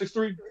 6'2",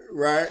 6'3",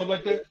 right? Something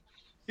like that.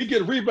 He'd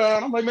get a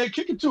rebound. I'm like, man,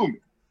 kick it to me.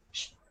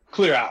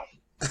 Clear out.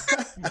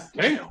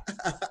 Damn.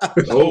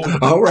 So,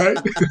 all right.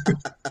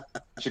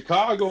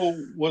 Chicago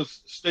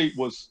State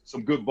was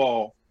some good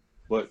ball,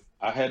 but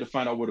I had to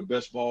find out where the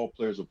best ball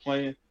players were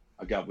playing.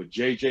 I got with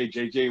JJ.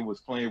 JJ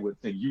was playing with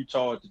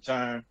Utah at the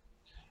time,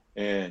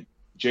 and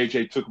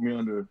JJ took me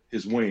under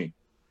his wing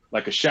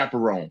like a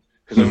chaperone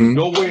because there was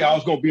no way I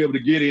was going to be able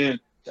to get in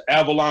to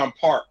Avalon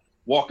Park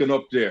walking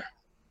up there.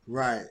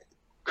 Right.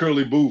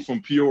 Curly Boo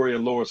from Peoria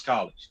and Loras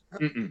College.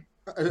 Right.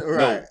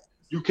 No,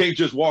 you can't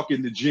just walk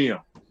in the gym.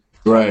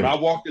 Right. When I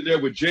walked in there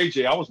with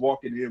JJ, I was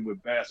walking in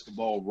with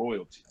basketball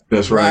royalty.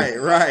 That's right.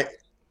 Right.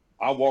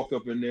 I walk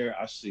up in there,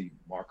 I see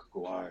Mark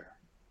Aguirre.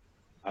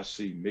 I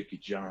see Mickey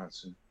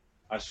Johnson.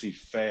 I see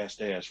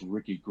fast-ass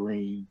Ricky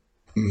Green.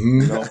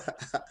 You know?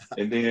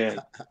 And then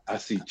I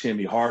see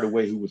Timmy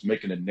Hardaway, who was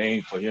making a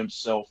name for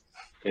himself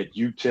at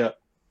UTEP.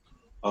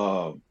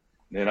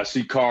 And I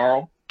see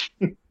Carl.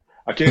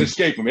 I can't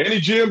escape him. Any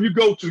gym you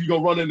go to, you're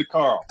going to run into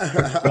Carl.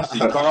 I see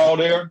Carl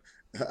there.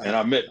 And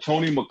I met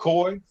Tony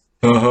McCoy.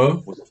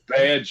 Was a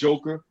bad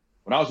joker.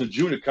 When I was in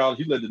junior college,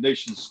 he led the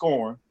nation in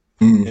scoring.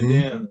 And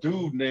then a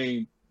dude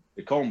named,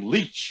 they call him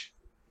Leach.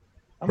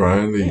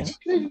 Brian Leach.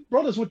 These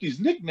brothers with these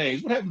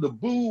nicknames. What happened to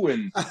Boo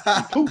and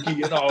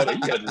Pookie and all that?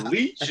 You got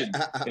Leach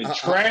and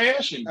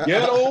Trash and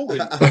Ghetto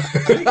and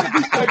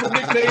these type of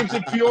nicknames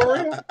in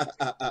Peoria.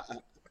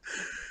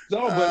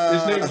 No, but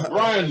his name is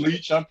Brian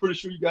Leach. I'm pretty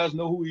sure you guys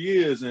know who he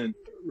is. And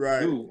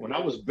dude, when I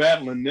was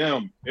battling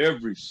them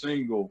every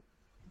single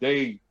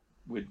day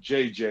with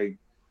JJ,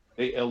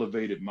 they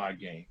elevated my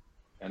game.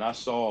 And I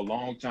saw a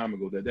long time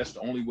ago that that's the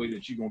only way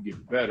that you're going to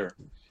get better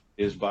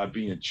is by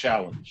being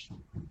challenged.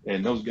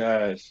 And those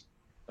guys,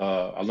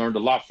 I learned a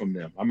lot from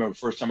them. I remember the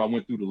first time I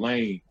went through the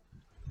lane,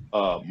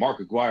 Mark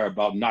Aguirre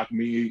about knocked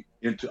me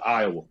into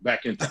Iowa,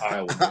 back into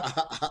Iowa.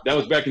 That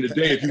was back in the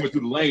day. If you went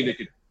through the lane, they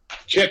could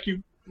check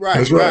you. Right,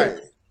 That's right.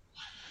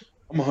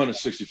 I'm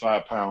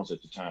 165 pounds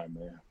at the time,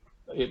 man.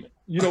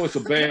 You know, it's a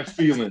bad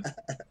feeling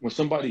when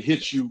somebody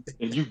hits you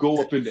and you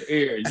go up in the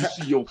air and you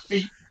see your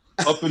feet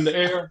up in the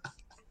air.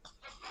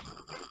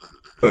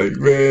 Like,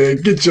 man,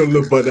 get your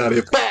little butt out of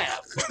here. Bam!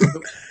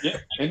 Yeah.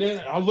 And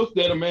then I looked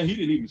at him, man. He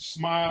didn't even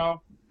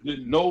smile.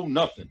 Didn't know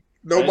nothing.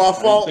 No, my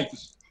fault.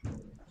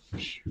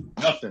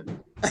 Nothing.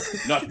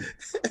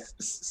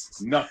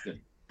 Nothing.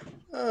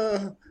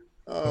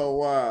 Oh,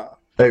 wow.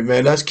 Hey,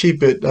 man, let's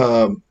keep it,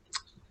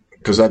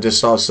 because I just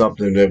saw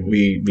something that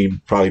we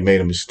probably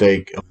made a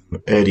mistake.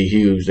 Eddie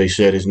Hughes, they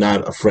said, is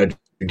not a Frederick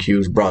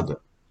Hughes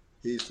brother.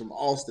 He's from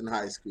Austin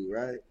High School,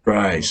 right?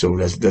 Right. So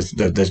let's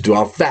do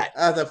our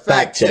That's a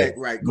fact check,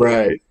 right?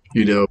 Right.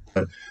 You know,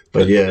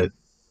 but yeah.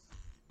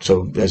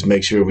 So let's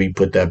make sure we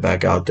put that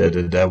back out there.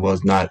 That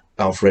was not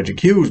our Frederick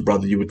Hughes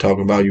brother you were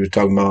talking about. You were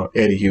talking about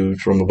Eddie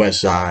Hughes from the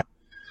West Side,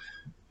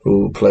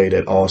 who played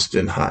at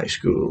Austin High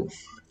School.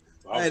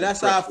 Hey,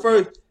 that's our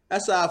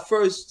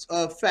first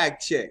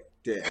fact check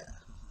there.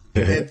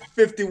 And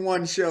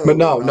 51 shows. But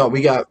no,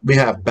 we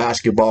have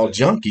basketball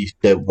junkies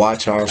that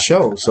watch our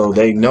show, so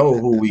they know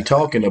who we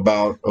talking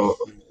about, or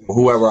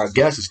whoever our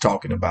guest is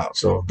talking about.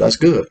 So that's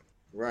good.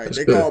 Right. That's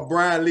they good. call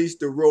Brian Leach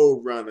the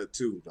Road Runner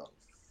too, though.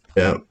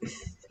 Yeah.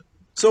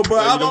 So, but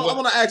I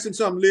want to ask him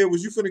something, Liv.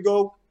 Was you finna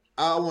go?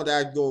 I want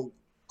to go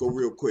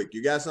real quick.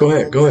 You got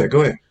something? Go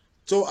ahead.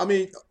 So, I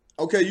mean,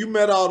 okay, you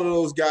met all of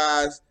those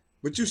guys,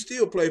 but you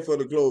still play for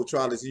the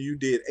Globetrotters, and you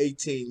did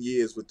 18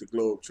 years with the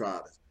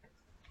Globetrotters.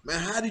 Man,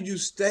 how did you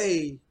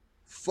stay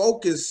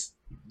focused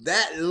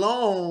that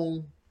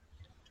long?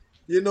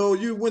 You know,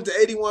 you went to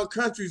 81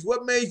 countries.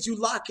 What made you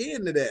lock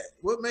into that?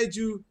 What made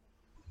you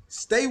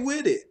stay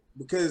with it?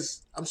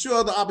 Because I'm sure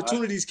other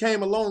opportunities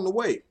came along the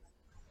way.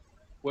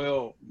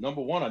 Well,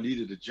 number one, I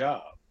needed a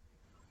job.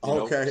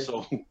 Okay.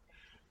 So,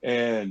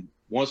 and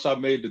once I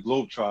made the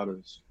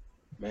Globetrotters,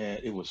 man,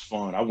 it was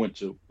fun. I went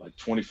to like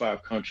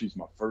 25 countries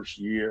my first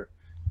year,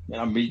 and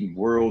I'm meeting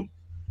world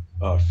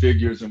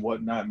figures and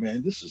whatnot.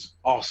 Man, this is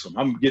awesome.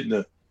 I'm getting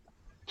to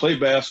play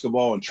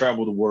basketball and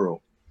travel the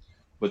world.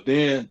 But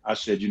then I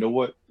said, you know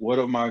what? What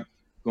am I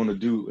going to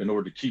do in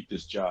order to keep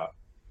this job?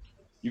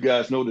 You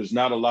guys know there's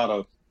not a lot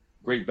of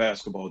great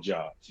basketball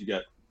jobs. You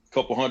got a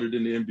couple hundred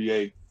in the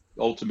NBA,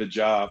 the ultimate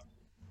job.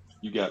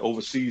 You got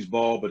overseas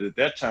ball, but at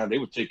that time they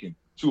were taking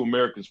 2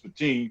 Americans per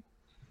team.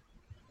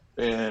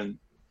 And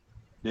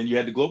then you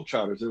had the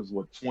Globetrotters. There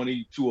was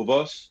 22 of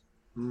us,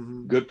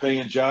 good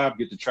paying job,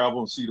 get to travel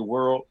and see the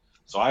world.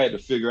 So I had to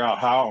figure out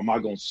how am I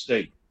going to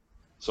stay.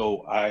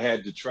 So I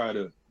had to try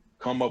to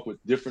come up with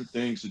different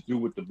things to do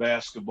with the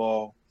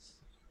basketball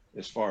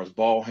as far as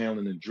ball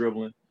handling and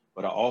dribbling.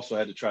 But I also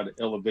had to try to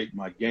elevate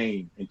my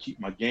game and keep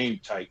my game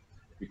tight,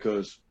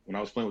 because when I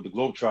was playing with the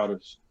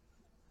Globetrotters,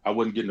 I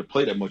wasn't getting to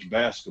play that much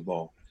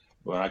basketball.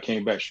 When I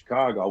came back to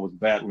Chicago, I was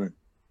battling,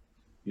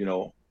 you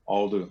know,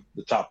 all the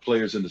top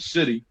players in the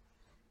city.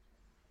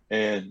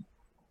 And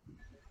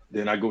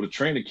then I go to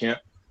training camp.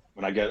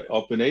 When I got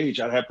up in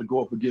age, I'd have to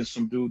go up against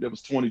some dude that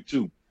was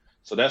 22.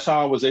 So that's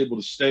how I was able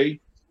to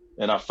stay.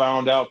 And I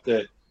found out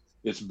that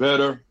it's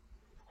better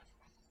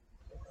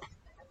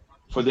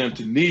for them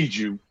to need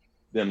you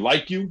than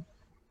like you.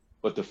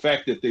 But the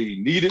fact that they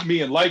needed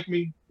me and liked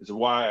me is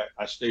why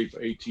I stayed for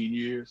 18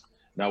 years.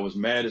 And I was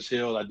mad as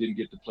hell I didn't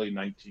get to play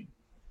 19.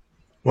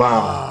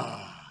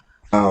 Wow.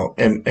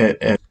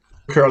 And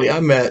Curly, I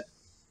met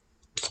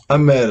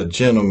a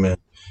gentleman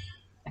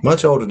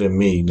much older than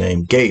me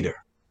named Gator,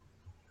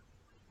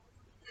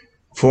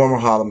 former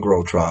Harlem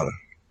Globetrotter.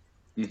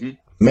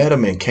 Met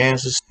him in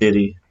Kansas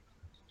City.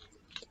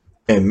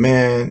 And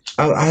man,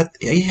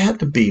 he had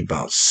to be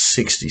about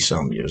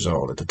 60-something years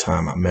old at the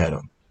time I met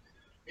him.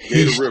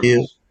 He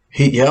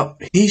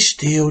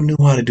still knew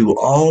how to do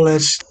all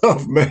that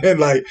stuff, man.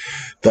 Like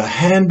the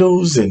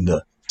handles and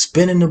the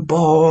spinning the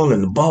ball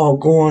and the ball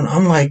going.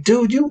 I'm like,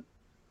 dude, you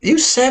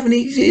 70,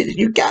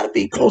 you got to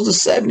be close to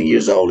 70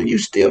 years old and you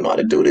still know how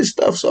to do this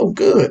stuff so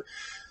good.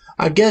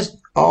 I guess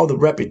all the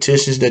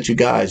repetitions that you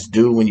guys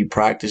do when you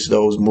practice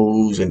those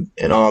moves and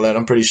all that,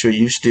 I'm pretty sure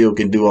you still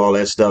can do all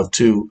that stuff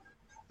too.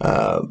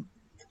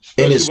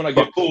 Especially when I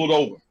get pulled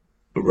over.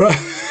 Right.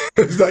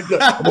 It's like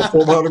that. I'm a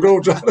former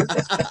Globetrotter.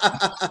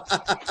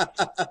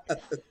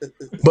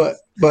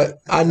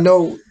 But I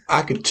know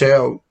I could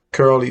tell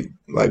Curly,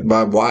 like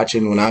by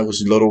watching when I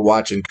was little,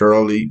 watching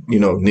Curly, you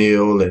know,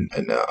 Neil and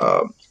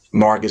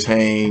Marcus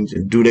Haynes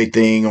and do their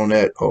thing on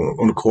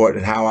the court,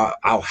 and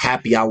how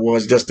happy I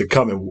was just to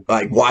come and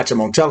like watch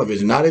them on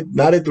television, not at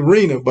the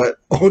arena, but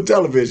on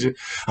television.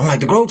 I'm like,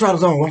 the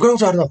Globetrotters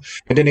on,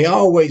 and then they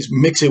always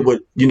mix it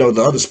with, you know,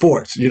 the other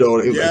sports, you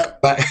know,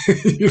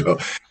 you know,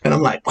 and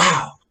I'm like,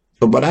 wow.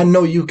 But I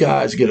know you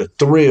guys get a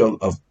thrill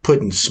of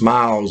putting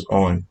smiles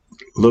on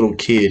little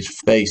kids'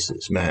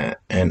 faces, man,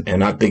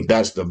 and I think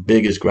that's the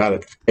biggest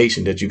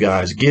gratification that you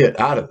guys get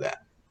out of that.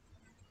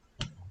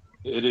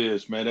 It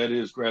is, man. That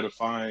is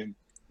gratifying.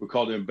 We're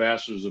called the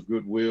ambassadors of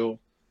goodwill.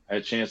 I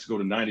had a chance to go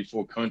to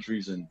 94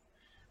 countries and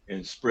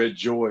and spread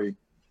joy.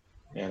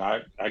 And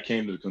I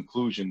came to the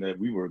conclusion that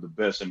we were the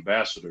best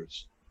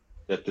ambassadors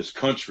that this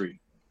country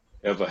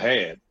ever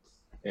had.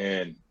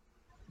 And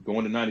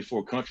going to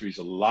 94 countries,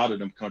 a lot of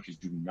them countries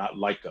do not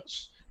like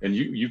us. And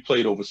you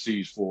played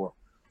overseas for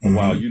a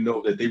while. You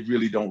know that they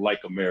really don't like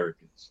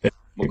Americans. I'm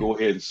going to go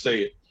ahead and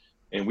say it.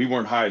 And we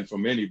weren't hiding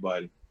from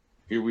anybody.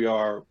 Here we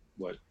are,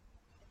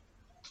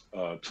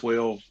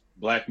 12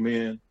 black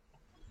men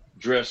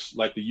dressed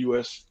like the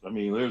U.S. I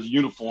mean, there's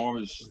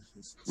uniforms,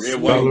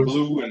 red, white, and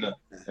blue,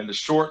 and the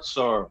shorts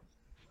are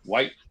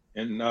white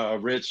and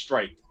red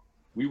stripe.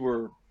 We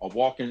were a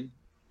walking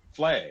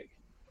flag,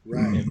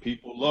 Right. and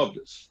people loved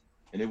us.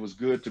 And it was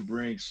good to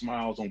bring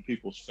smiles on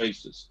people's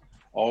faces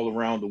all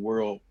around the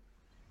world.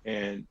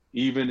 And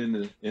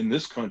even in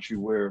this country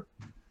where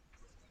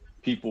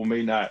people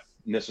may not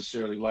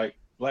necessarily like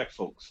black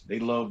folks, they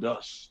loved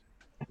us.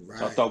 Right.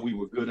 So I thought we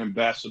were good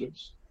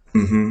ambassadors,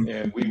 Mm-hmm.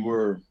 and we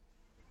were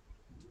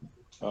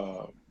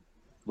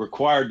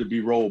required to be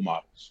role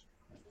models.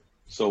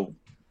 So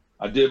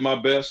I did my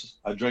best.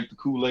 I drank the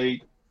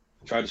Kool-Aid,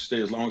 tried to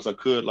stay as long as I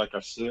could, like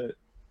I said.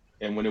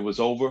 And when it was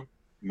over,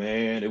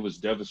 man, it was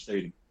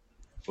devastating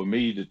for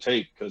me to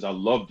take because I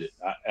loved it.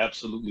 I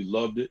absolutely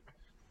loved it.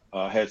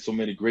 I had so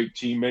many great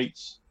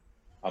teammates.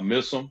 I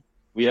miss them.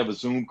 We have a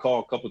Zoom call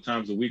a couple of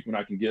times a week when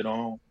I can get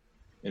on,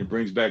 and it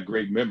brings back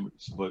great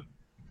memories. But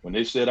when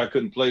they said I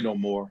couldn't play no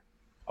more,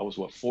 I was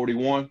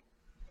 41?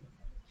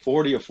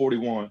 40 or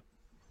 41.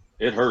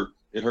 It hurt.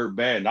 It hurt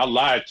bad. And I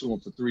lied to them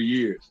for 3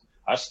 years.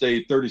 I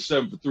stayed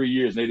 37 for 3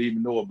 years and they didn't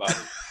even know about it.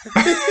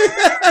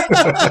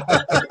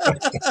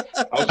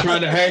 I was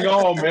trying to hang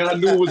on, man. I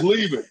knew it was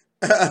leaving.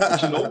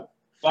 But,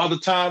 Father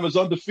Time is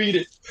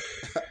undefeated.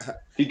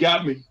 He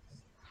got me.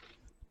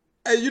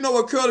 Hey, you know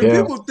what, Curly?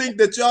 Yeah. People think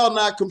that y'all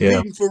not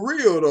competing for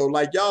real though.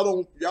 Like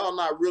y'all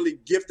not really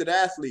gifted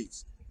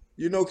athletes.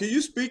 Can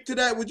you speak to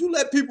that? Would you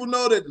let people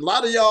know that a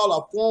lot of y'all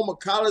are former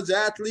college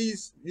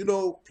athletes,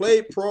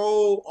 played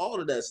pro, all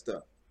of that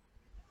stuff?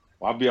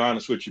 Well, I'll be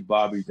honest with you,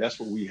 Bobby. That's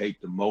what we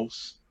hate the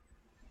most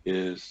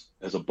is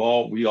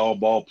we all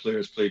ball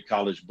players played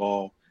college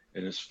ball.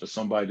 And it's for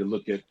somebody to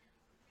look at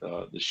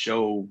the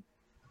show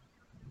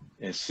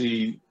and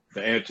see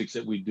the antics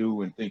that we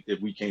do and think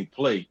that we can't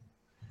play.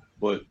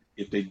 But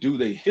if they do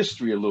their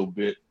history a little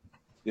bit,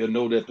 they'll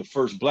know that the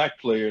first black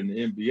player in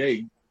the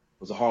NBA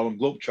was a Harlem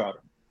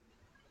Globetrotter.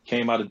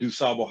 Came out of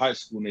DuSable High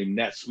School named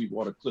Nat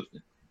Sweetwater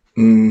Clifton.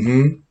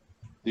 Mm-hmm.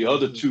 The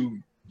other two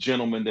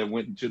gentlemen that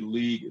went into the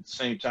league at the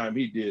same time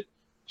he did,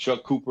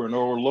 Chuck Cooper and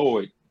Earl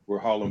Lloyd, were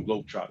Harlem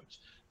Globetrotters.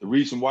 The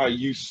reason why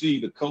you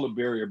see the color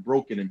barrier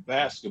broken in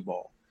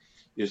basketball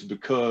is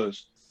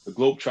because the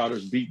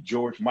Globetrotters beat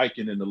George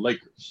Mikan and the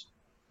Lakers.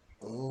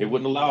 They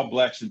wouldn't allow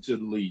blacks into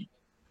the league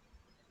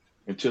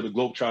until the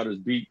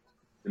Globetrotters beat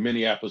the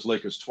Minneapolis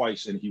Lakers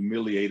twice and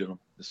humiliated them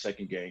the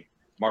second game.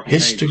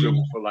 Marcus Haynes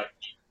dribbled for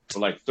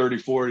like 30,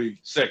 40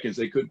 seconds.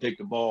 They couldn't take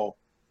the ball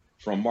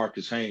from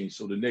Marcus Haynes.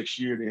 So the next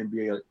year, the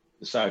NBA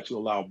decided to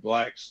allow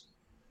blacks,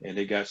 and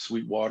they got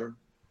Sweetwater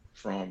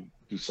from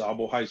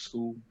DuSable High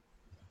School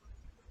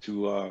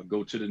to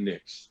go to the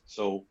Knicks.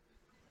 So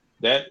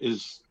that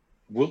is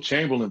Wilt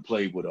Chamberlain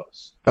played with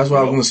us. That's what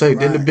I was going to say.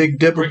 Didn't the Big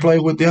Dipper play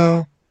with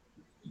y'all?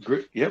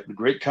 Yep, the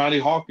great Connie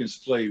Hawkins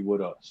played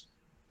with us.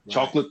 Right.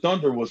 Chocolate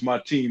Thunder was my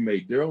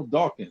teammate. Daryl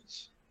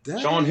Dawkins.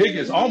 Sean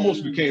Higgins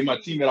almost became my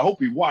teammate. I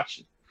hope he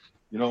watching.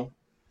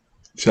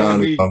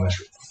 Sean, they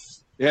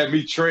had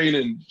me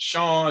training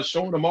Sean,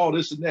 showing him all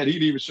this and that. He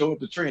didn't even show up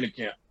to training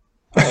camp.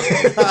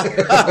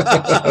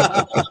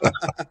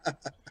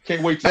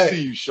 Can't wait to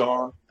see you,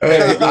 Sean.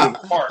 Had me go to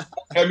the park.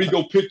 Had me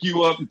go pick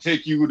you up and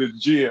take you to the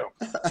gym.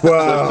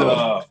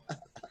 Wow. But,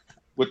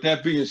 with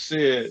that being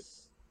said,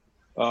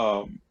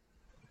 not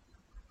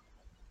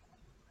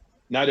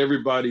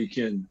everybody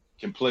can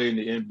play in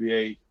the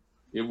NBA.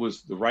 It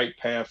was the right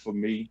path for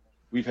me.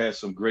 We've had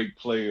some great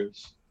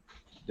players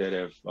that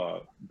have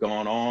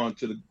gone on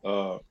to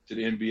the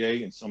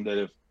NBA and some that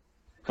have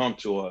come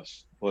to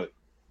us. But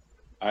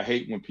I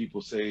hate when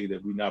people say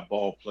that we're not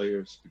ball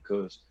players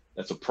because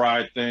that's a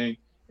pride thing.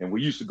 And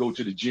we used to go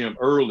to the gym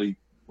early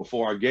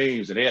before our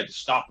games and they had to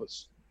stop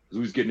us because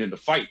we was getting into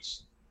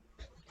fights.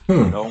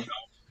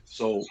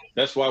 So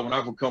that's why when I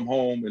would come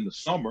home in the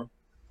summer,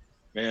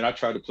 man, I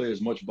tried to play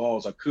as much ball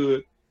as I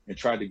could and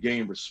tried to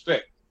gain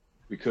respect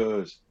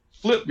because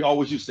Flip, you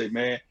always used to say,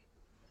 man,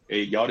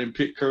 hey, y'all didn't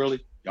pick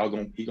Curly.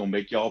 He gonna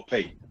make y'all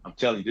pay. I'm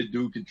telling you, this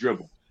dude can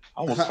dribble. I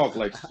almost talk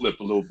like Flip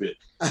a little bit.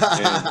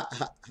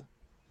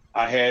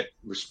 And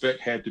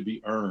respect had to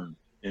be earned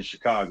in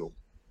Chicago.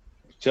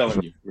 I'm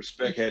telling you,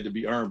 respect had to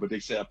be earned, but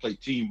they said I play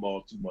team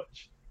ball too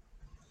much.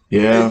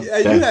 Yeah.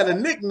 Hey, you had a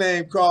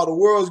nickname called the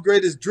world's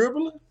greatest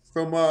dribbler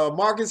from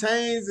Marcus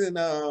Haynes and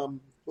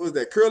what was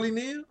that, Curly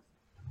Neal?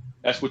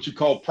 That's what you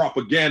call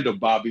propaganda,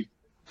 Bobby.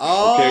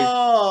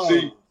 Oh.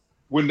 Okay. See,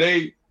 when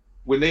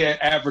they are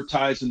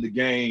advertising the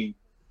game,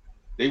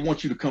 they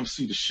want you to come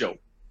see the show.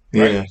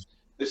 Right? Yeah.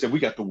 They said we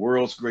got the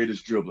world's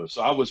greatest dribbler.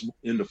 So I was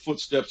in the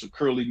footsteps of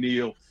Curly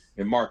Neal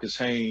and Marcus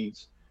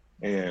Haynes,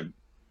 and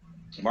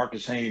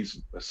Marcus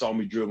Haynes saw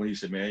me dribbling. He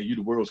said, "Man, you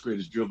the world's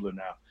greatest dribbler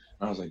now."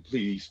 And I was like,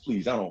 "Please,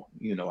 please, I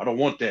don't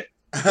want that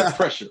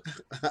pressure."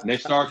 And they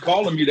started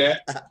calling me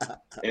that,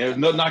 and there's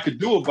nothing I could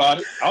do about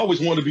it. I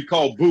always wanted to be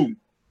called Boo.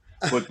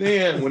 But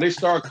then when they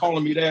started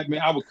calling me that,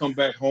 man, I would come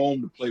back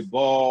home to play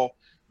ball.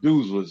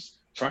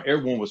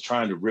 Everyone was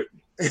trying to rip me.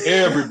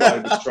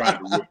 Everybody was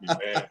trying to rip me,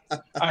 man.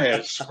 I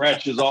had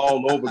scratches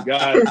all over,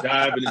 guys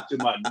diving into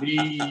my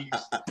knees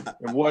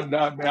and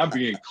whatnot, man. I'm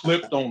being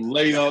clipped on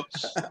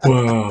layups.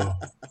 Wow.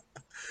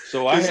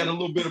 So I had a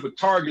little bit of a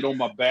target on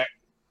my back,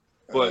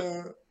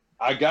 but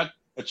I got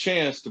a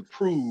chance to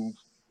prove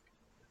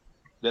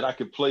that I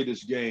could play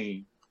this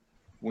game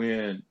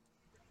when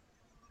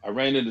I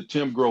ran into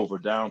Tim Grover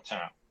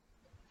downtown,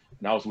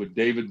 and I was with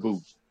David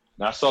Booth.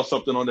 And I saw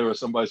something on there where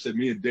somebody said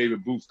me and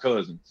David Booth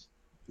cousins.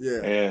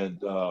 Yeah.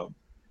 And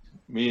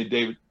me and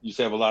David used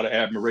to have a lot of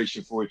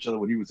admiration for each other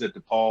when he was at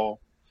DePaul,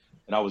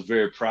 and I was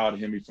very proud of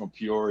him. He's from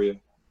Peoria, and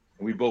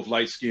we both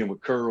light skinned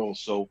with curls,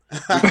 so we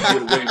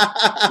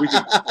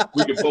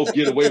could both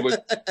get away with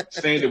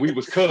saying that we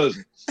was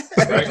cousins.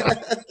 Right?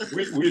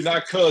 We're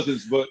not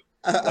cousins, but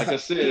like I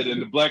said, in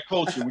the black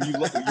culture, when you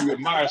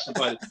admire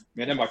somebody,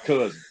 man, they're my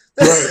cousin.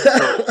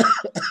 So,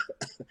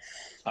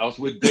 I was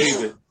with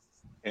David,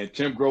 and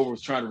Tim Grover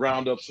was trying to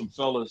round up some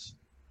fellas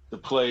to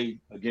play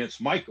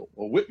against Michael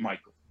or with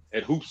Michael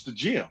at Hoops the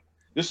Gym.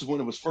 This is when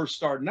it was first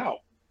starting out.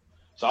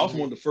 So I was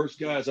one of the first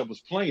guys that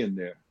was playing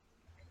there.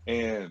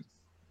 And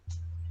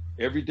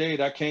every day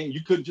that I came,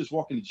 you couldn't just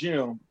walk in the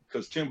gym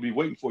because Tim would be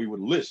waiting for you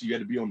with a list. You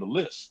had to be on the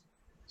list.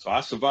 So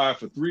I survived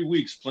for 3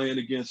 weeks playing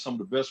against some of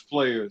the best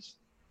players,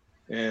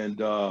 and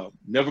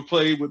never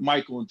played with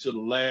Michael until the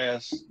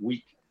last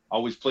week. I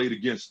always played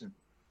against him,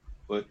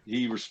 but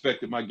he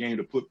respected my game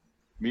to put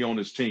me on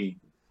his team.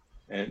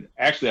 And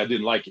actually, I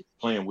didn't like it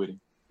playing with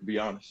him, to be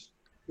honest.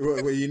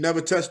 Well, you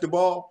never touched the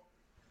ball?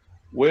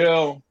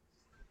 Well,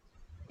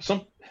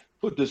 put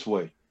it this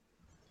way,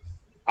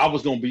 I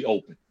was going to be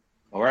open,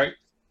 all right?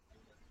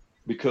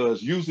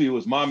 Because usually it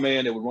was my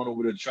man that would run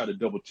over there to try to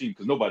double team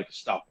because nobody could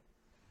stop him.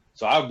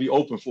 So I would be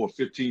open for a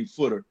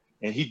 15-footer,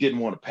 and he didn't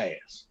want to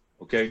pass,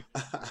 okay?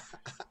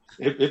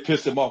 It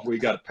pissed him off where he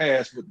got a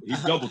pass, but he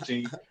double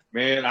teamed.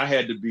 Man, I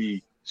had to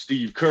be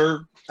Steve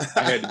Kerr.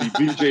 I had to be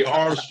B.J.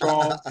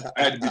 Armstrong.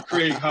 I had to be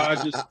Craig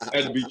Hodges. I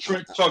had to be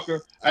Trent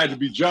Tucker. I had to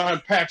be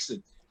John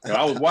Paxson. And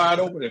I was wide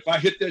open. If I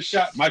hit that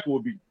shot, Michael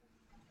would be.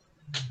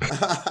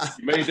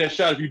 You made that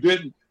shot. If you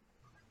didn't,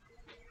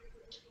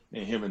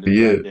 and him and the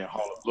goddamn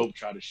Harlem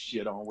Globetrotters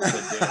shit on with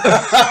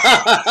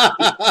that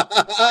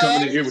damn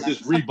coming in here with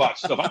this Reebok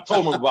stuff. I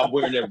told him about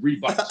wearing that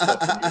Reebok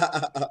stuff in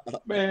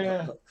here.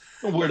 Man,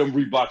 don't wear them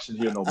Reeboks in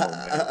here no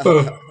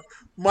more, man.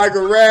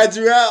 Michael rad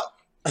you out?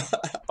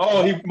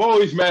 Oh, I'm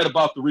always mad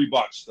about the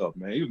Reebok stuff,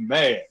 man. He was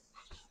mad.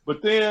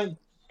 But then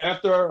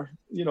after,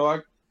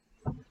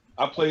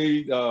 I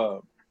played, I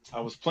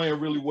was playing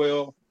really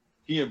well.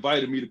 He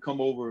invited me to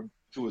come over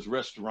to his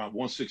restaurant,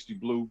 160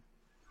 Blue,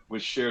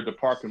 which shared the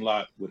parking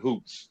lot with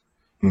Hoops.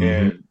 Mm-hmm.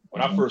 And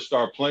when I first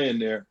started playing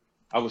there,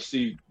 I would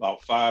see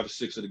about 5 or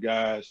 6 of the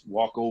guys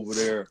walk over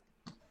there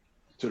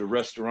to the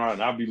restaurant,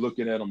 and I'd be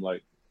looking at them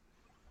like,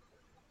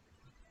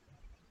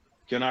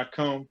 "Can I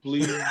come,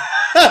 please? Can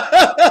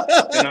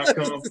I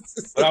come?"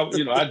 But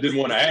I didn't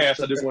want to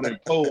ask. I didn't want to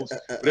impose.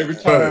 But every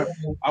time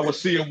I would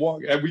see him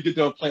walk, and we get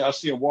done playing, I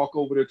see him walk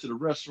over there to the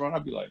restaurant.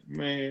 I'd be like,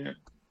 "Man,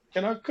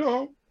 can I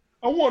come?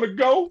 I want to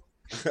go."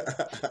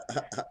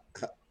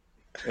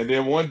 And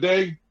then one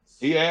day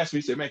he asked me,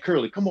 he said, "Man,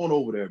 Curly, come on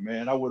over there,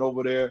 man." I went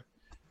over there,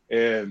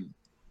 and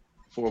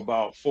for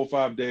about 4 or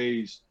 5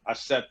 days, I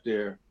sat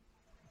there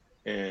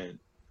and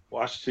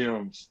watched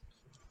him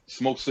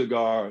smoke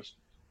cigars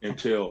and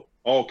tell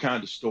all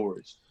kinds of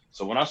stories.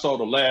 So when I saw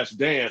The Last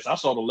Dance,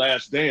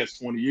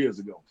 20 years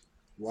ago.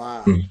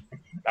 Wow.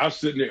 I was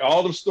sitting there,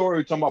 all them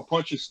stories talking about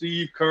punching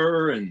Steve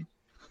Kerr and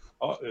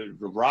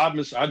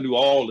Rodman. I knew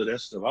all of that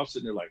stuff. I was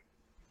sitting there like,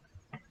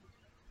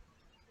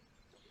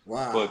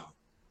 wow. But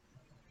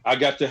I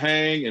got to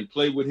hang and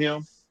play with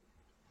him.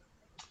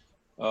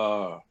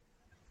 Wow.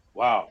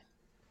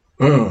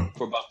 For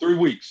about 3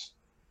 weeks.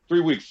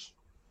 3 weeks.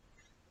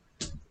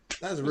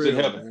 That's real,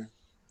 man.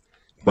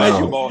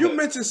 Wow. You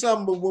mentioned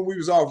something when we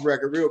was off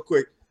record real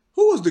quick.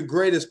 Who was the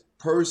greatest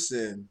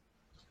person?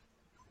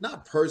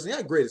 Not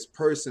greatest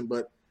person,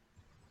 but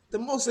the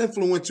most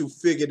influential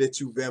figure that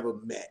you've ever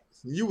met?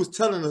 You was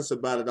telling us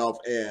about it off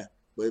air,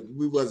 but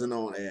we wasn't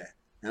on air.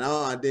 And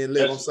I didn't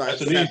live. I'm sorry.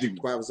 That's an easy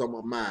one. It was on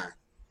my mind.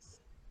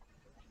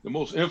 The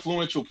most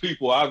influential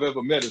people I've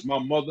ever met is my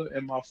mother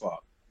and my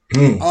father.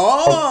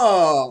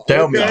 Oh,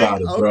 tell me about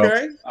it, bro.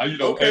 Okay.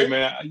 Hey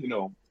man,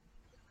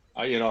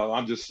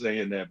 I'm just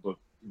saying that, but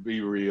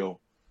be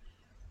real.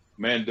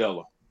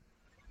 Mandela,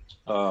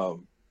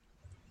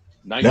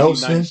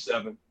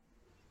 1997. Nelson?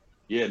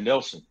 Yeah,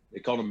 Nelson. They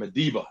called him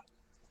Madiba.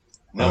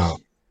 Nelson. Wow.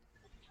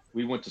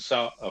 We went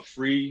to a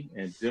free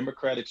and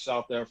democratic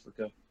South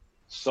Africa,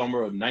 summer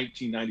of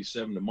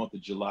 1997, the month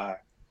of July,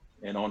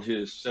 and on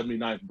his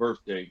 79th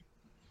birthday,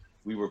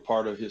 we were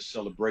part of his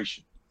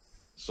celebration.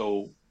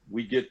 So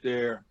we get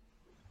there,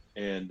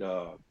 and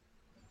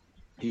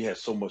he had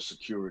so much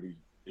security.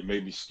 It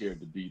made me scared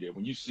to be there.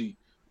 When you see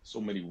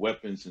so many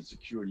weapons and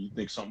security, you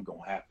think something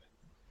gonna happen.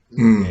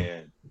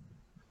 And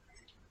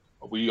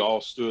we all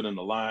stood in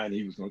the line.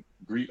 He was gonna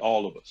greet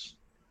all of us,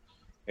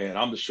 and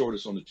I'm the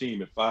shortest on the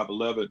team at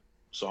 5'11",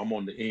 so I'm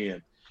on the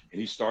end.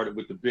 And he started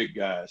with the big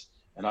guys,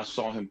 and I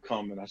saw him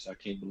come, and I said,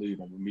 I can't believe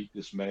I'm gonna meet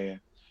this man,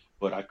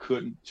 but I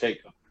couldn't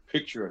take a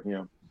picture of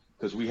him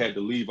because we had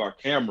to leave our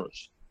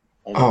cameras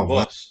on the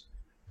bus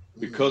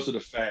because of the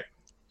fact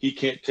he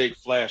can't take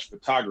flash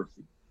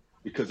photography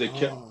because they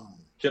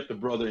kept the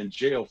brother in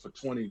jail for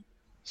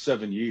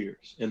 27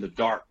 years in the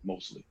dark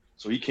mostly.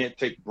 So he can't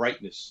take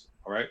brightness.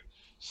 All right.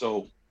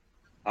 So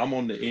I'm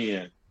on the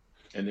end,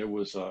 and there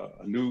was a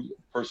new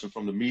person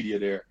from the media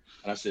there.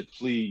 And I said,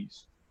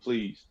 please,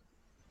 please,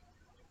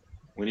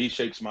 when he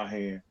shakes my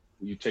hand,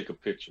 will you take a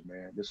picture,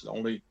 man? This is the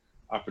only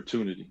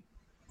opportunity.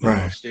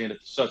 I'm staying at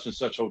such and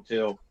such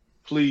hotel.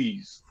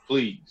 Please,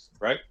 please.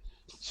 Right.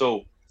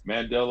 So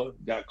Mandela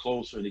got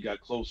closer, and he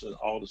got closer, and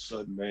all of a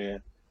sudden,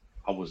 man,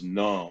 I was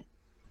numb.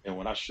 And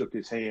when I shook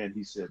his hand,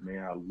 he said,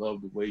 man, I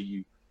love the way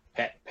you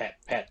pat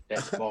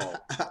that ball,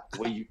 the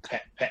way you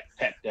pat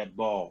that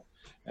ball.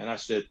 And I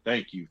said,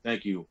 thank you.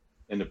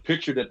 And the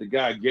picture that the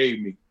guy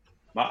gave me,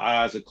 my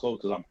eyes are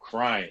closed because I'm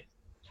crying.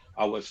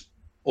 I was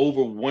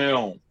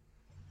overwhelmed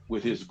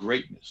with his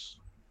greatness.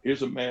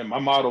 Here's a man, my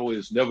motto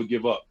is never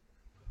give up.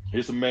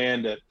 Here's a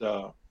man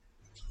that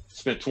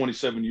spent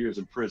 27 years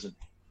in prison,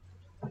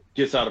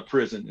 gets out of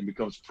prison and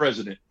becomes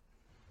president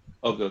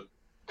of the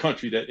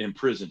country that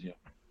imprisoned him.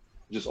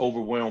 Just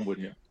overwhelmed with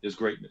him, his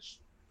greatness.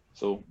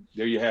 So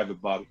there you have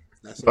it, Bobby.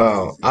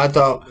 Wow. I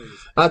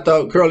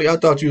thought, Curly, I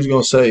thought you was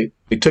going to say,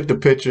 they took the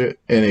picture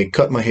and they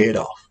cut my head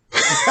off.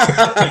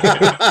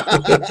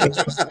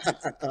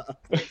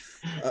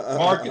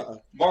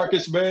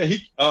 Marcus, man,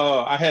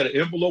 I had an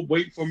envelope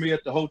waiting for me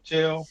at the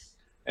hotel,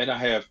 and I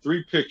have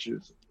 3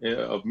 pictures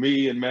of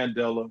me and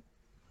Mandela.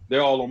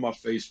 They're all on my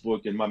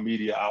Facebook and my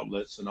media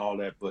outlets and all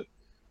that, but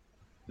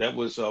that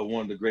was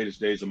one of the greatest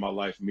days of my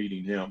life,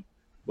 meeting him.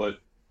 But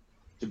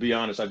to be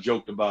honest, I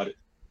joked about it.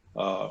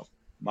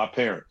 My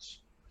parents,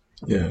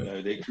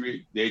 they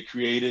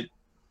created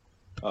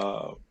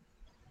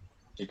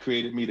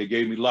me. They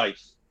gave me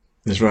life.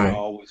 That's right. I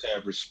always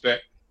have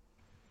respect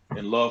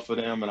and love for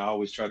them, and I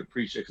always try to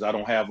preach it because I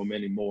don't have them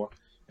anymore.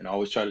 And I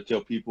always try to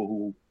tell people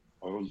who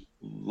are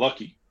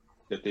lucky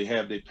that they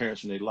have their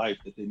parents in their life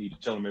that they need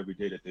to tell them every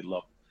day that they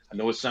love them. I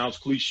know it sounds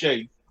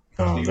cliche.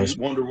 Stevie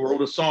Wonder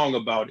wrote a song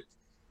about it.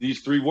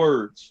 These 3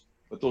 words,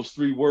 but those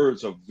 3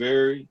 words are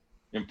very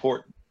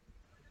important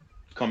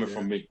coming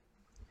from me.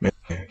 Man,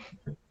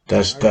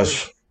 that's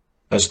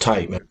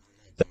tight, man.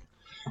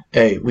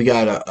 Hey, we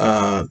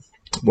got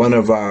one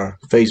of our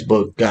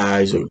Facebook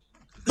guys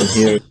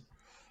here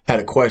had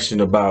a question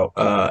about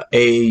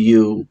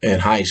AAU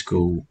and high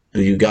school.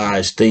 Do you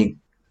guys think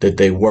that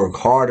they work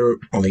harder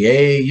on the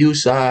AAU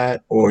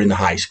side or in the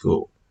high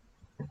school?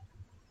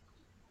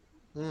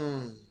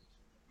 Go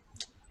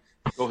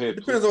ahead.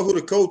 Depends on who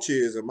the coach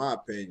is, in my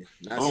opinion.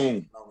 That's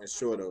long and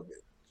short of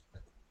it.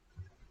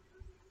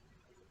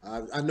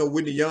 I know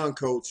Whitney Young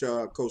coach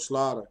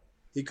Slaughter.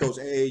 He coached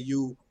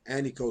AAU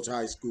and he coached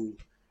high school,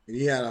 and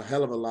he had a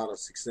hell of a lot of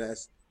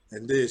success.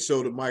 And then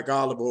so did Mike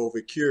Oliver over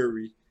at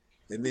Curie,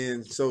 and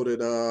then so did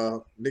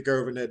Nick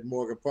Irvin at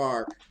Morgan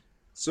Park.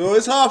 So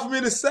it's hard for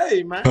me to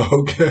say, man.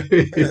 Okay.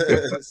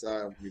 It's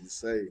hard for me to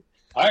say.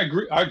 I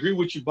agree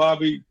with you,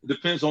 Bobby. It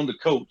depends on the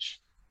coach.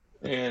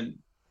 And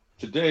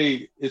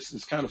today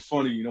it's kind of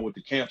funny, you know, with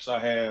the camps I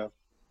have,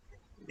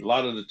 a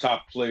lot of the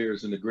top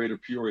players in the greater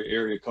Peoria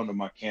area come to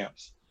my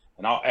camps,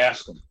 and I'll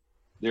ask them.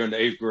 They're in the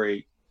 8th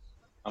grade.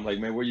 I'm like,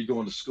 man, where you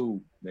going to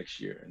school next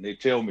year? And they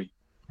tell me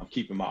I'm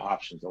keeping my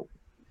options open.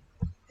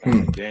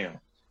 I'm like, damn, a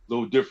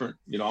little different.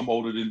 You know, I'm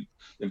older than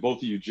both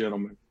of you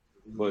gentlemen,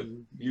 but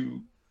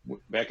you,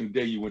 back in the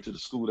day, you went to the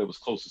school that was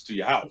closest to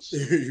your house.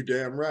 You're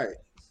damn right.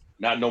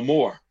 Not no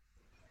more.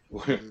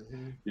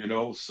 You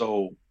know,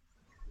 so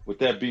with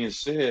that being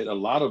said, a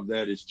lot of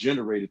that is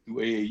generated through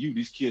AAU.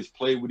 These kids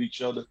play with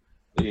each other.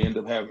 They end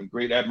up having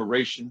great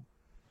admiration,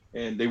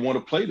 and they want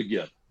to play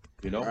together,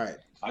 you know? Right.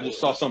 I just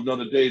saw something the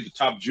other day. The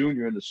top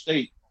junior in the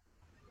state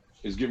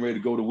is getting ready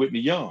to go to Whitney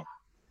Young.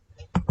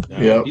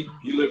 Yeah.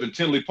 He lives in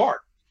Tinley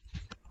Park.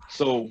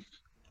 So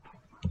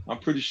I'm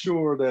pretty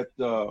sure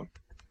that,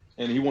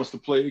 and he wants to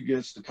play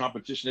against the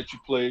competition that you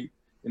play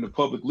in the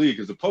public league,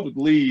 because the public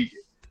league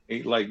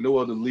ain't like no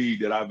other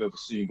league that I've ever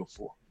seen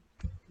before.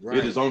 Right.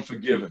 It is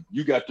unforgiving.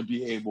 You got to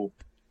be able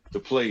to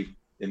play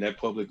in that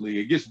public league.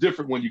 It gets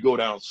different when you go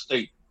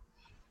downstate,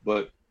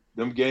 but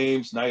them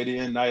games, night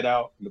in, night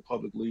out in the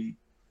public league,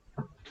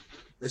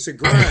 it's a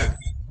grind.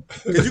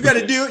 Because you got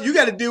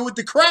to deal with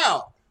the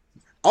crowd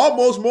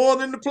almost more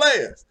than the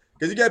players.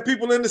 Because you got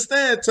people in the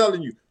stand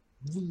telling you,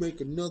 "You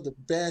make another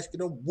basket,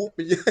 I'm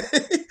whooping you."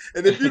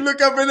 And if you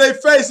look up in their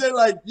face, they're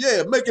like,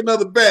 "Yeah, make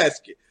another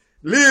basket."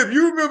 Liv,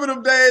 you remember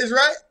them days,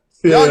 right?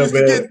 Y'all used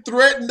to get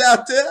threatened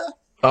out there.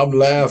 I'm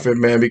laughing,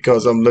 man,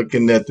 because I'm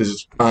looking at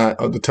this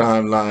of the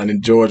timeline,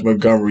 and George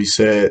Montgomery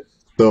said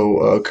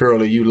though,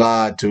 Curly, you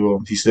lied to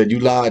him. He said you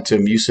lied to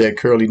him. You said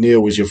Curly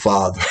Neal was your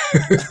father.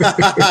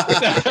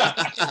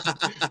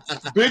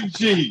 Big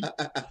G.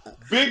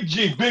 Big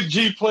G. Big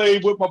G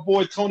played with my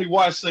boy Tony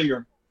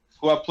Weisinger,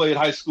 who I played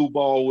high school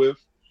ball with.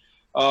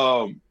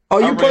 Oh,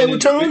 you played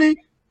with Tony?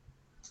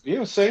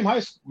 Yeah, same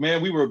high school.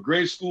 Man, we were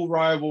grade school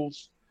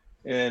rivals,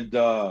 and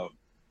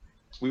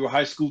we were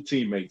high school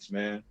teammates,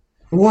 man.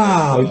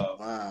 Wow. And,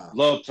 Wow.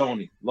 Love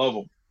Tony. Love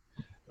him.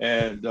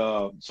 And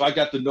so I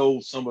got to know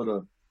some of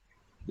the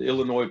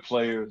Illinois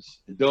players.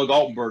 And Doug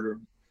Altenberger.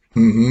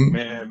 Mm-hmm.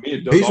 Man, me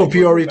and Doug He's from Altenberger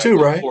Peoria back too, in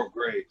right? Fourth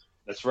grade.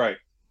 That's right.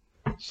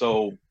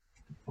 So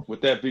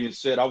with that being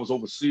said, I was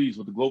overseas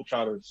with the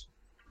Globetrotters,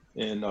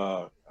 and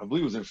I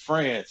believe it was in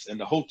France. And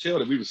the hotel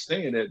that we were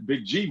staying at,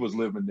 Big G was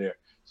living there.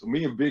 So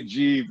me and Big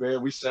G,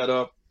 man, we sat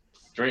up,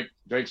 drank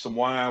some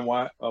wine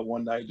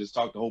one night, just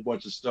talked a whole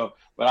bunch of stuff.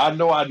 But I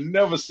know I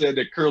never said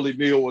that Curly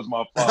Neal was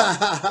my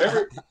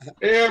father.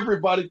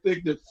 Everybody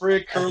think that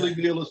Fred Curly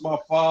Neal is my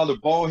father,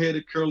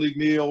 bald-headed Curly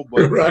Neal.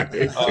 But Right.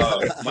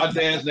 my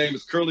dad's name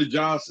is Curly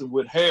Johnson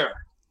with hair.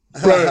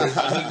 Right.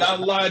 I did not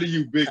lie to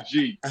you, Big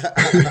G.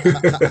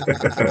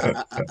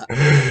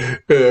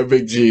 Yeah,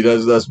 Big G.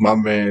 That's my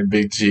man,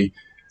 Big G.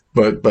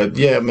 But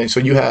yeah, man. So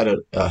you had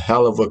a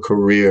hell of a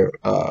career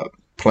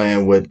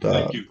playing with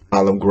Thank you.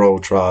 Harlem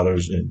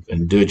Globetrotters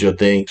and did your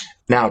thing.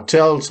 Now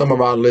tell some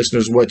of our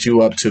listeners what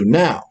you up to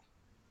now.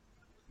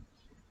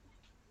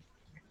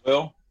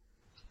 Well,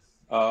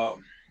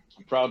 I'm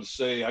proud to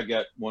say I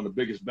got one of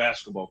the biggest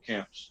basketball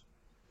camps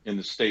in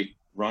the state,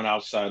 run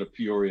outside of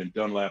Peoria and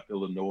Dunlap,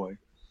 Illinois.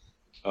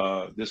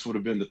 This would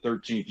have been the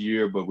 13th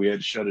year, but we had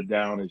to shut it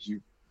down, as you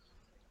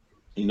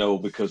know,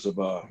 because of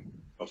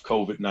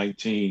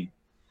COVID-19.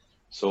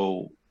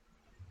 So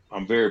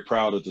I'm very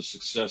proud of the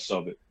success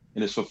of it.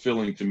 And it's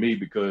fulfilling to me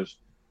because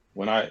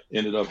when I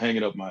ended up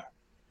hanging up my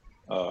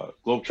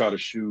Globetrotter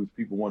shoes,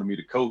 people wanted me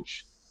to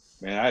coach.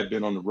 Man, I had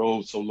been on the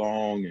road so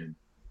long, and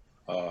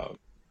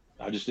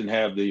I just didn't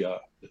have the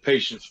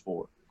patience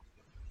for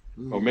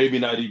it, or maybe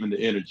not even the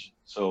energy.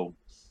 So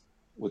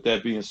with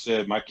that being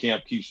said, my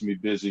camp keeps me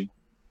busy.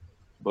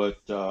 But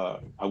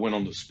I went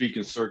on the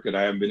speaking circuit.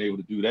 I haven't been able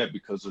to do that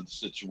because of the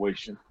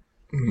situation.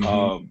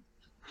 Mm-hmm.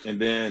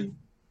 And then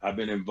I've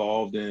been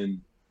involved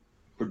in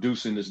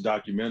producing this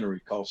documentary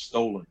called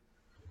Stolen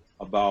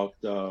about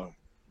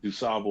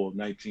DuSable of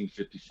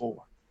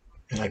 1954.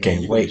 And I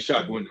can't wait.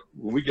 Shocked when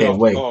we get off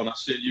the call and I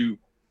send you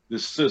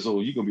this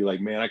sizzle, you're going to be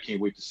like, man, I can't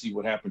wait to see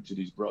what happened to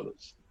these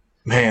brothers.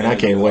 Man, I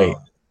can't wait.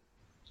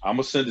 I'm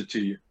going to send it to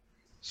you.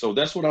 So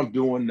that's what I'm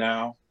doing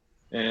now.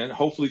 And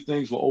hopefully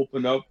things will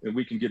open up and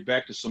we can get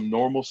back to some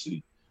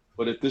normalcy.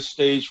 But at this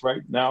stage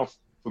right now,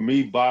 for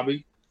me,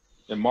 Bobby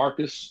and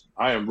Marcus,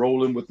 I am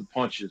rolling with the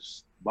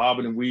punches,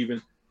 bobbing and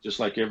weaving, just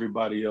like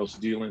everybody else,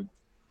 dealing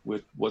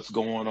with what's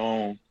going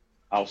on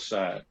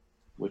outside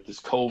with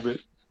this COVID,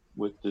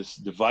 with this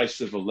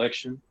divisive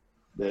election,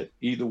 that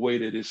either way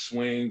that it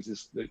swings,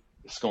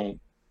 it's going,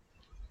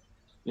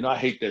 I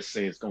hate that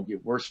saying it's going to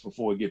get worse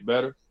before it get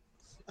better.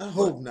 I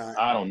hope not.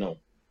 I don't know.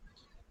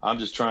 I'm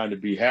just trying to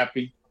be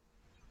happy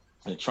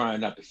and trying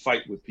not to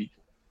fight with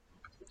people.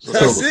 So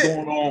that's what's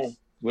going on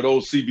with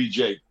old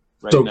CBJ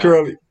right now.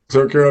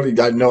 So Curly,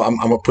 I know I'm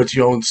gonna put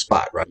you on the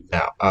spot right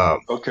now.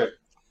 Okay.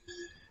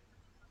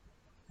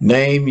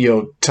 Name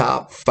your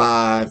top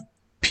 5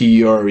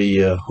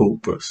 Peoria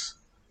Hoopers.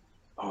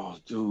 Oh,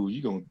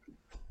 dude,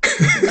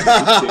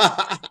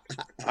 I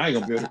ain't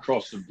gonna be able to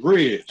cross the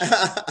bridge.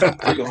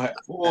 They're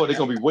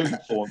gonna be waiting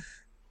for me.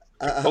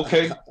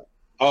 Okay.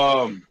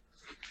 I'm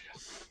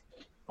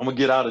gonna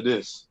get out of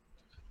this.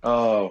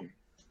 I'm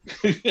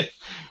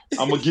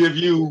gonna give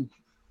you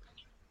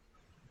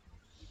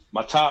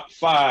my top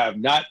 5,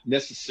 not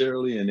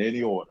necessarily in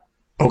any order.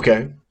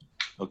 Okay.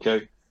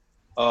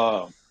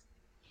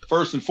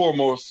 First and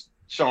foremost,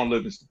 Sean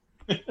Livingston.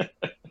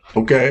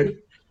 Okay.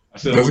 I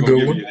said I'm gonna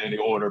give you in any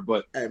order,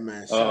 but hey,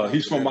 man,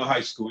 he's from my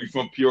high school. He's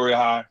from Peoria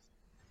High.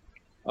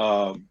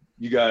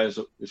 You guys,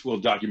 it's well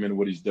documented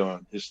what he's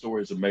done. His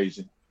story is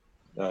amazing.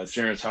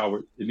 Terrence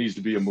Howard, it needs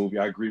to be a movie.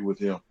 I agree with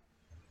him.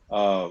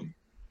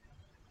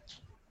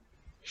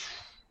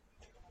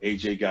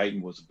 AJ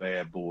Guyton was a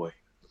bad boy,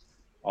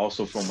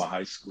 also from my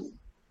high school.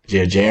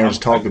 Yeah, Jaren's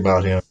talked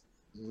about him.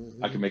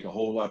 I can make a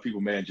whole lot of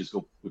people mad just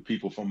go with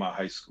people from my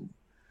high school.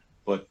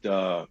 But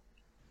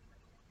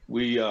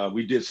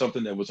we did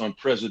something that was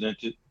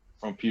unprecedented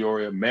from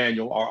Peoria.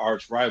 Manual, our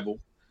arch rival,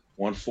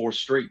 won 4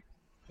 straight.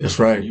 That's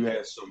right. And you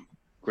had some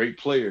great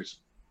players,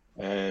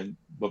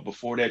 but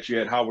before that you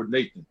had Howard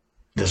Nathan.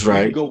 That's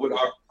right. We go with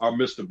our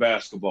Mr.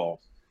 Basketball,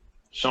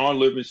 Sean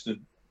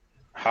Livingston,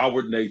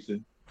 Howard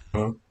Nathan,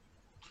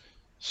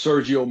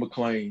 Sergio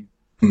McClain,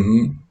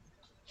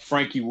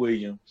 Frankie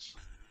Williams.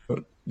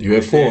 You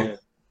had 4.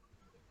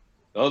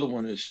 The other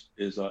one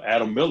is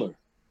Adam Miller.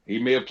 He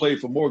may have played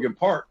for Morgan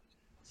Park,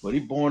 but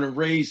he's born and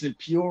raised in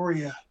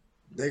Peoria.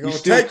 He's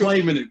still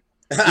claiming it.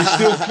 He's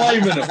still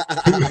claiming him.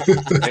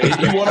 Hey,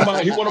 he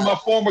one of my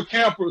former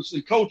campers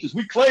and coaches.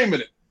 We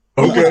claiming it.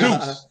 Okay.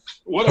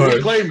 What are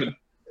we claiming?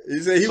 He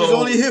said he was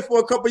only here for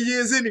a couple of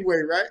years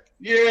anyway, right?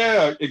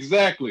 Yeah,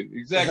 exactly.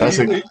 He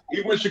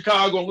went to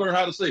Chicago and learned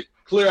how to say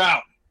clear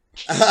out.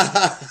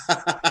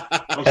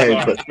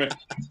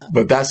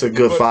 But that's a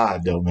good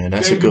five, though, man.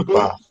 That's David a good Booth,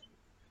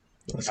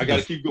 five. I got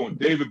to keep going.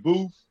 David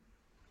Booth,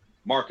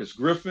 Marcus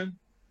Griffin,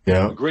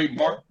 great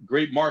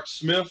Mark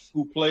Smith,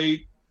 who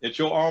played at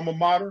your alma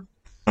mater.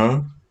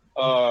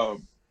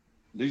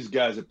 These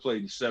guys that played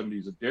in the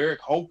 70s. Derek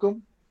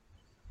Holcomb.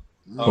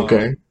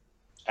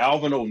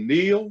 Alvin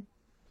O'Neill.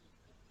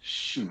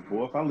 Shoot,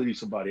 boy, if I leave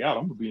somebody out,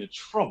 I'm gonna be in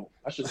trouble.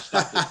 I should have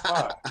stopped at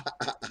five.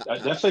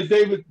 Did I say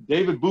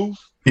David Booth?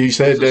 You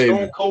said David.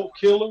 Stone Cold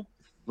Killer.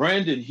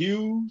 Brandon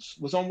Hughes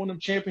was on one of them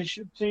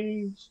championship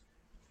teams.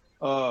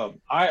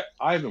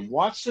 Ivan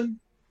Watson.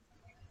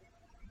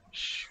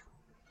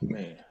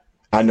 Man.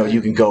 I know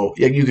you can go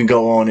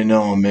on and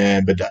on,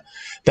 man, but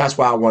that's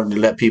why I wanted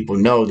to let people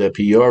know that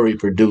Peoria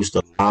produced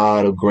a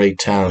lot of great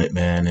talent,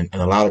 man, and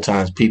a lot of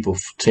times people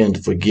tend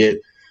to forget.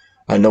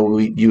 I know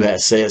you had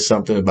said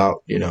something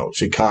about,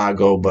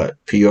 Chicago, but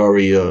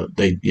Peoria,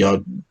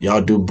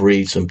 y'all do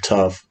breed some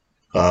tough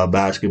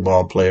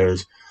basketball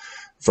players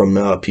from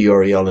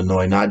Peoria,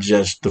 Illinois. Not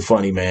just the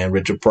funny man,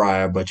 Richard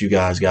Pryor, but you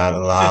guys got a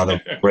lot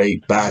of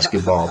great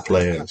basketball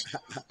players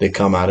that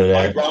come out of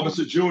that. Mike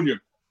Robinson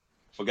Jr.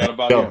 Forgot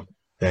about him.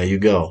 There you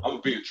go. I'm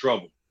gonna be in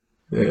trouble.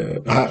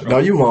 Yeah. No,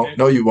 you won't.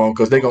 No, you won't,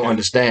 because they're gonna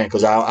understand.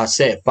 Because I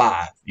said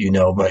five,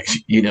 but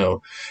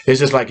it's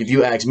just like if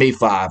you ask me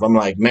five, I'm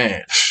like,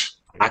 man,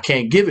 I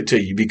can't give it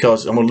to you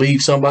because I'm going to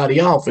leave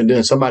somebody off and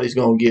then somebody's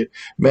going to get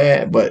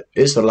mad. But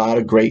it's a lot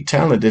of great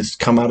talent that's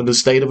come out of the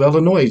state of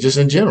Illinois just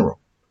in general.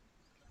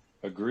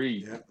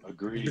 Agreed.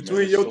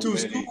 Between your two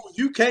schools,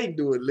 you can't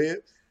do it,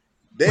 Liv.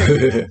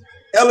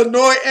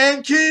 Illinois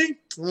and King,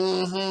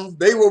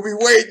 they will be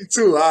waiting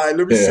too. All right,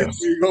 let me see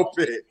who you go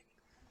pick.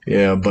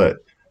 Yeah, but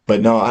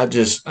no, I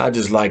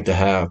just like to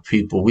have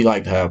people. We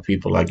like to have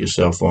people like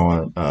yourself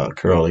on,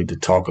 Curly, to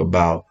talk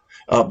about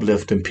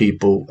uplifting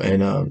people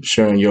and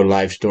sharing your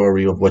life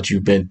story of what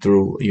you've been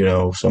through,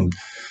 some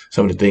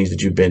of the things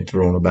that you've been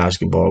through on a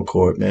basketball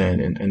court, man.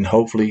 And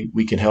hopefully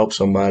we can help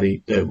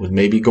somebody that was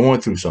maybe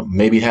going through something,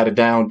 maybe had a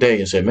down day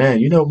and said, man,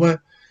 you know what?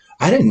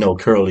 I didn't know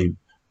Curly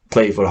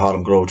played for the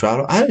Harlem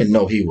Globetrotters. I didn't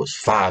know he was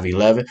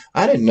 5'11".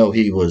 I didn't know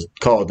he was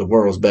called the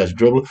world's best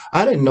dribbler.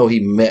 I didn't know he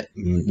met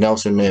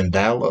Nelson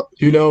Mandela.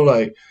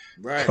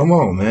 Right. Come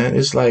on, man.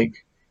 It's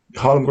like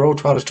Harlem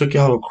Globetrotters took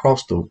y'all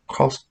across the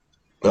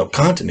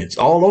continents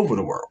all over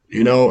the world,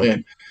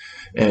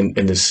 and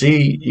to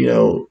see,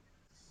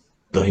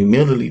 the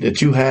humility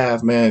that you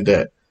have, man,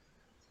 that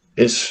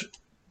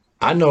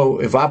I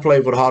know if I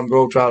played for the Harlem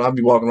Globetrotters, I'd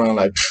be walking around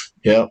like,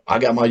 I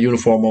got my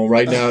uniform on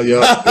right now.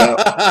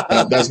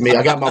 That's me.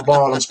 I got my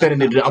ball. I'm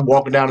spinning it. I'm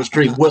walking down the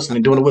street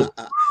whistling, doing the whistle.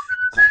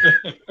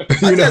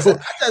 I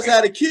just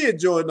had a kid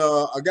join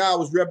a guy I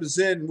was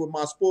representing with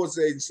my sports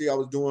agency. I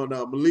was doing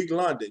Malik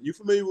London. You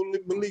familiar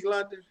with Malik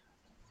London?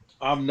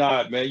 I'm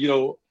not, man.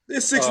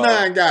 This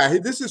 6'9" guy.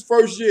 This is his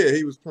first year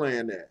he was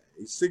playing there.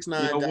 He's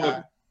 6'9" guy.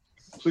 What?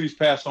 Please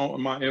pass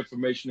on my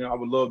information. I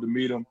would love to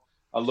meet him.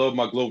 I love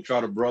my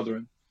Globetrotter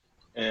brethren,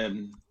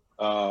 and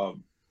I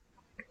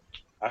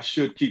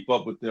should keep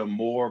up with them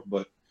more.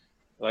 But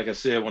like I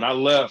said, when I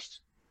left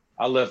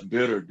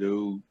bitter,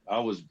 dude. I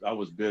was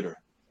bitter.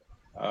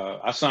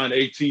 I signed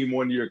 18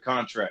 one-year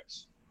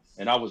contracts,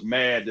 and I was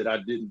mad that I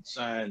didn't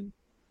sign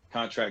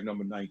contract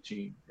number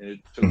 19. And it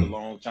took a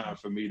long time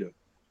for me to,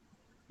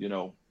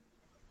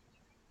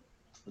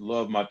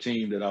 love my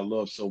team that I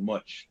loved so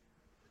much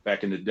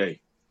back in the day.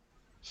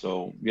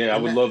 So, I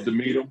would love to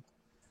meet them,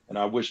 and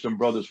I wish them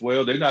brothers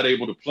well. They're not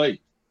able to play.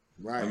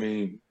 Right. I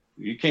mean,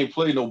 you can't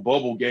play no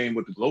bubble game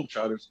with the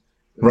Globetrotters.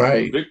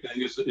 Right. The big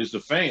thing is the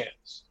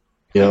fans.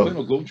 Yeah. You can't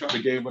play no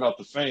Globetrotter game without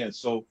the fans.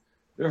 So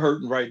they're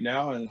hurting right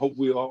now, and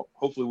hopefully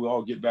we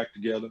all get back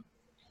together.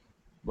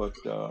 But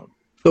so,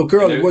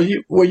 Curly,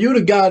 were you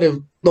the guy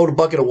that throw the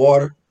bucket of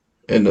water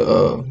and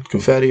the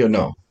confetti, or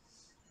no?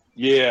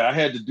 Yeah, I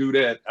had to do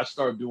that. I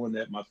started doing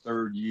that my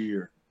third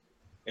year,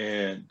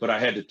 but I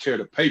had to tear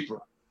the paper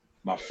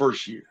my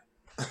first year.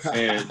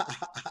 And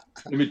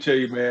let me tell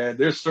you, man,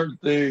 there's certain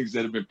things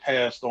that have been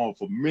passed on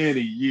for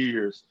many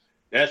years.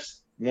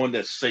 That's one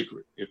that's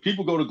sacred. If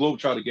people go to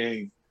Globetrotter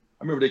game,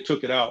 I remember they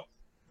took it out.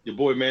 Your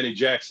boy Manny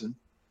Jackson,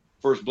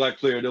 first black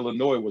player at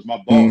Illinois, was my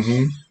boss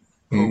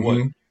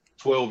for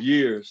 12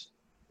 years.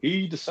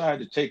 He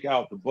decided to take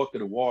out the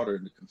bucket of water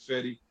and the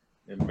confetti.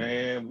 And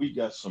man, we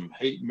got some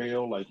hate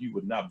mail like you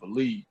would not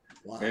believe.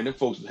 Wow. Man, them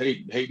folks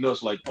hating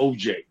us like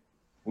OJ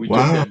when we took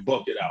that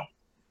bucket out.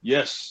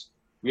 Yes,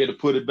 we had to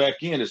put it back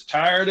in. As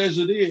tired as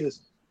it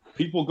is,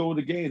 people go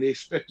to the game, they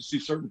expect to see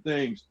certain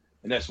things,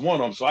 and that's one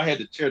of them. So I had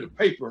to tear the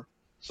paper.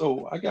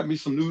 So I got me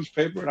some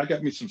newspaper and I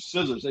got me some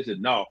scissors. They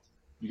said, no,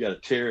 you got to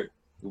tear it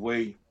the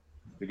way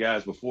the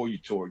guys before you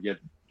tore it. You have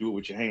to do it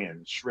with your hand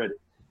and shred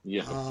it. And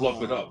you have to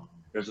fluff it up.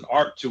 There's an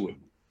art to it.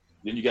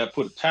 Then you got to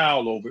put a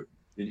towel over it.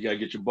 Then you got to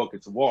get your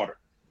buckets of water.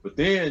 But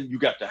then you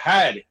got to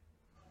hide it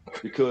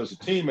because the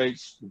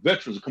teammates, the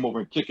veterans, will come over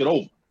and kick it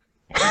over.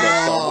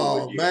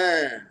 Oh,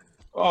 man.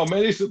 Oh man,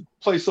 they used to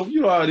play so.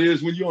 You know how it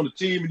is when you're on the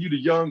team and you the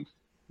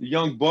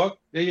young buck.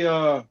 They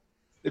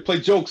play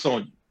jokes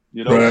on you.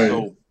 You know, Right.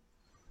 so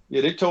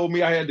yeah, they told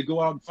me I had to go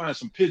out and find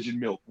some pigeon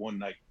milk one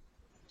night.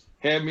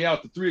 Had me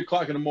out to 3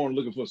 o'clock in the morning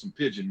looking for some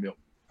pigeon milk.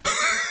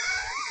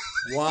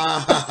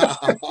 Wow.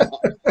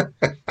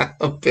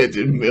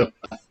 Pigeon milk.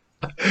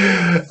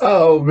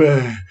 Oh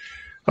man.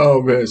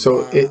 Oh man.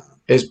 So Wow.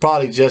 it's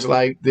probably just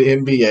like the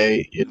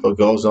NBA. It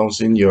goes on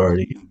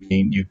seniority. I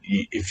mean,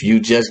 if you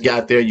just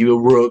got there, you a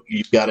rook.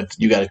 You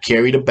gotta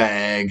carry the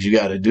bags. You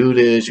gotta do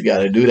this. You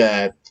gotta do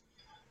that.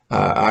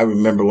 I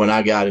remember when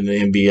I got in the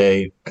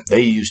NBA,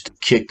 they used to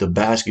kick the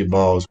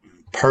basketballs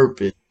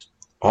purpose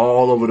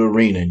all over the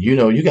arena. You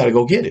got to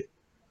go get it.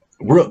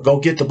 Rook,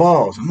 go get the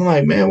balls. I'm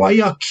like, man, why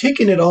y'all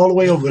kicking it all the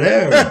way over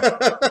there?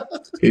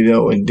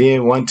 And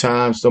then one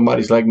time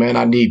somebody's like, man,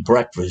 I need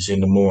breakfast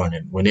in the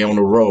morning when they're on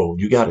the road.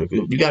 You gotta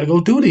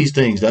go do these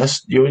things.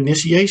 That's your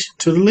initiation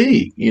to the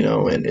league,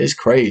 and it's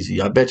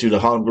crazy. I bet you the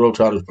Harlem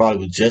Globetrotters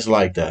probably was just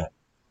like that.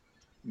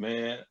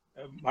 Man,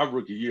 my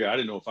rookie year, I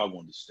didn't know if I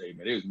wanted to stay,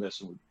 man. They was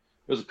messing with.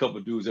 There was a couple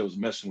of dudes that was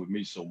messing with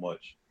me so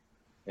much,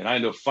 and I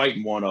ended up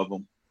fighting one of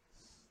them,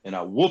 and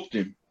I whooped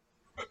him,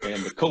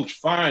 and the coach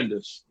fined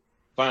us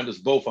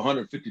both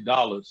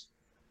 $150,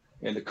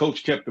 and the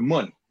coach kept the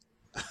money.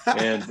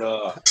 And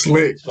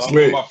Slick. So I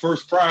won my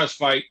first prize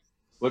fight,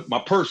 but my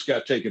purse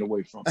got taken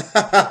away from me.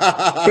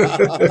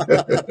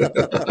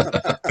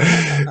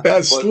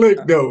 That's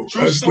slick, though.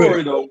 True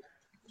story, though.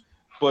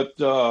 But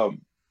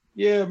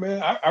yeah,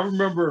 man, I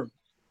remember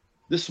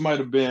this might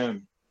have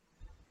been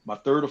my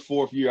third or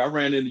fourth year. I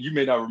ran into, you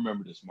may not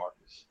remember this,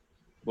 Marcus,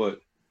 but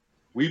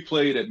we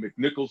played at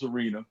McNichols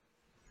Arena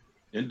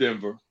in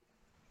Denver,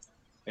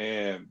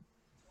 and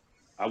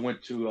I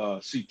went to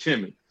see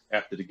Timmy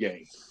after the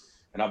game.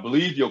 And I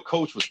believe your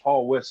coach was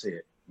Paul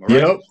Westhead.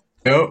 Right?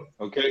 Yep.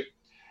 Okay.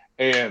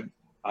 And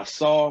I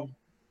saw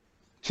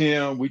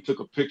Tim. We took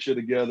a picture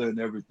together and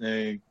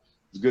everything. It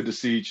was good to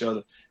see each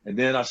other. And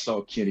then I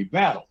saw Kenny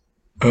Battle.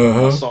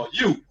 Uh-huh. I saw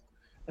you.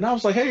 And I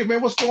was like, hey,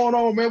 man, what's going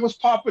on, man? What's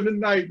popping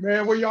tonight,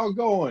 man? Where y'all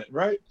going,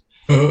 right?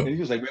 Uh-huh. And he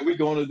was like, man, we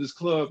going to this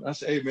club. And I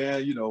said, hey,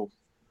 man,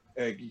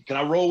 hey, can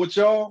I roll with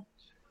y'all?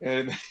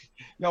 And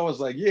y'all was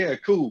like, yeah,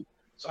 cool.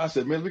 So I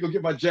said, man, let me go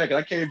get my jacket.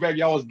 I came back,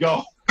 y'all was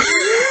gone.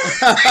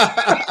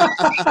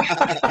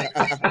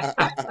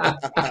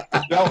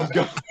 That was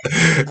good.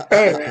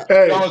 Hey.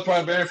 That was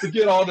probably, man,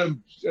 forget all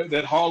them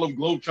that Harlem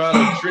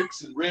Globetrotter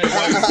tricks and red,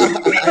 white,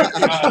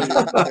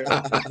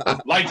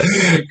 light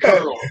skin and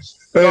curls.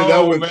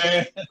 Hey,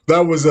 Man.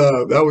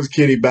 That was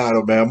Kenny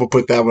Battle, man. I'm gonna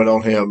put that one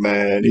on him,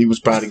 man. He was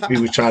trying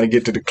to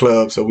get to the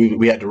club, so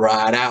we had to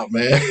ride out,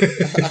 man.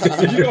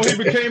 He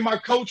became my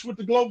coach with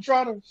the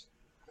Globetrotters.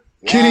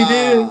 Kenny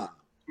did.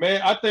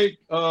 Man, I think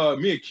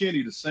me and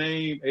Kenny the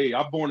same age.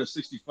 I'm born in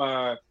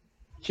 '65.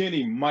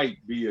 Kenny might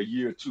be a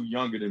year or two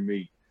younger than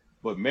me.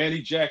 But Manny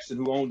Jackson,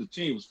 who owned the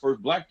team, was the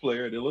first black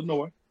player at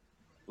Illinois,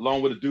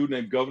 along with a dude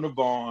named Governor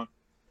Vaughn.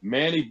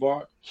 Manny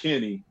brought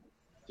Kenny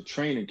to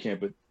training camp,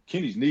 but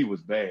Kenny's knee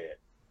was bad.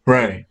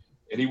 Right.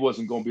 And he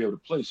wasn't going to be able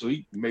to play, so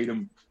he made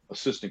him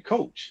assistant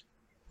coach.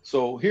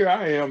 So here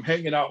I am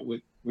hanging out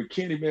with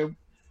Kenny, man.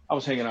 I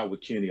was hanging out with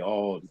Kenny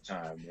all the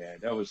time, man.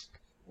 That was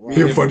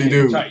You're a funny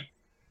dude.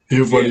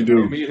 You're a funny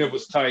dude. Me and him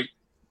was tight.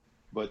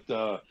 But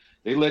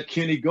they let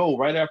Kenny go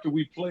right after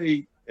we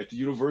played at the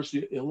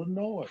University of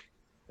Illinois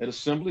at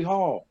Assembly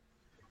Hall.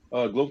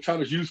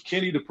 Globetrotters used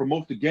Kenny to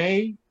promote the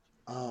game.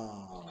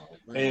 Oh,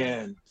 man.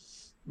 And,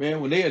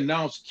 man, when they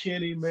announced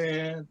Kenny,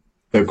 man,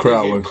 the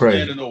crowd went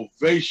crazy. Standing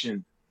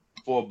ovation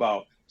for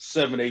about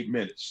 7-8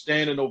 minutes.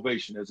 Standing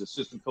ovation as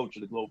assistant coach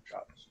of the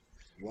Globetrotters.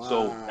 Wow.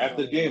 So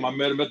after the game, I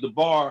met him at the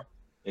bar,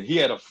 and he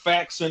had a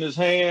fax in his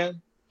hand.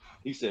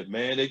 He said,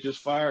 man, they just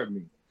fired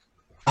me.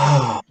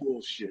 Oh.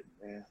 Bullshit,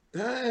 man.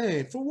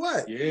 Dang, for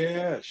what?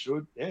 Yeah,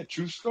 sure. Yeah,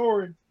 true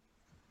story.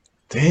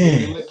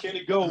 Damn. They let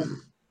Kenny go,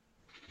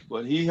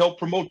 but he helped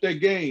promote that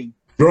game.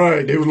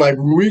 Right. They was like,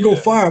 we gonna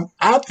fire him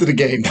after the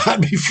game,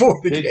 not before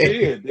the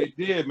game. They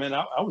did, man.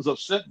 I was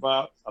upset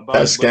about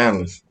That's it.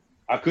 Scandalous.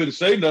 I couldn't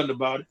say nothing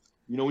about it.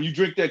 When you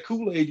drink that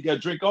Kool-Aid, you got to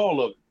drink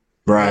all of it.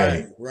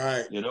 Right.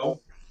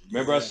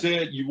 Remember I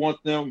said you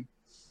want them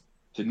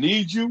to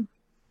need you,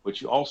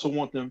 but you also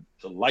want them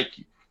to like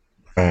you.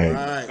 Right.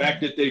 The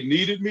fact that they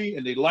needed me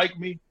and they liked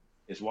me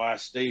is why I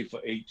stayed for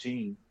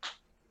 18.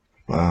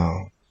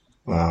 Wow.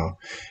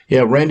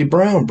 Yeah, Randy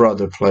Brown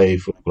brother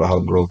played for the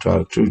Harlem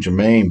Globetrotters too,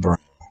 Jermaine Brown.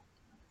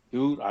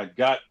 Dude, I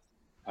got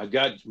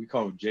we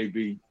call him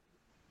JB.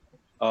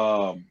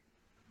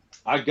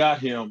 I got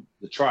him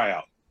the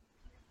tryout.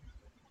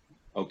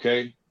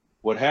 Okay.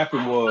 What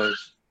happened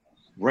was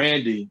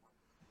Randy,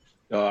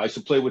 I used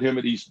to play with him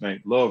at East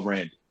Bank. Love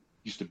Randy.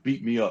 Used to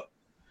beat me up.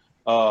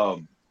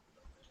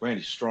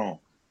 Randy's strong.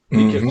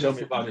 He kept telling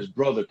me about his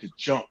brother could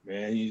jump,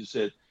 man. He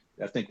said,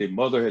 I think their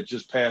mother had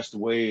just passed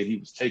away and he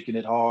was taking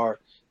it hard.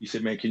 He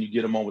said, man, can you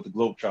get him on with the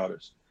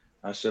Globetrotters?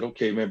 I said,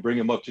 okay, man, bring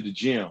him up to the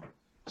gym.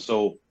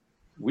 So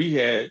we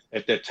had,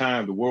 at that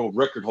time, the world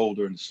record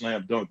holder in the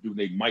slam dunk dude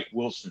named Mike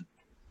Wilson.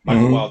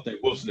 Michael Wild Thing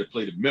Wilson that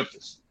played at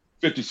Memphis.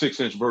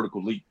 56-inch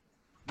vertical leap.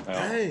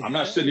 Dang. I'm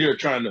not sitting here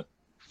trying to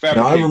No,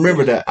 fabricate. I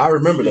remember that. I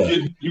remember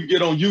that. You can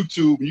get on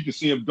YouTube and you can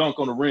see him dunk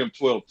on the rim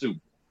 12-2.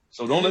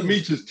 So don't let me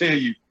just tell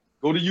you.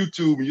 Go to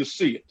YouTube and you'll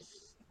see it.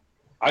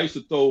 I used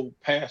to throw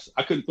pass.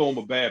 I couldn't throw him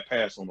a bad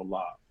pass on the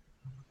lob.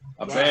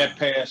 A bad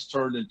pass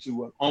turned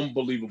into an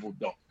unbelievable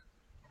dunk.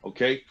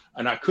 Okay?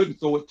 And I couldn't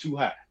throw it too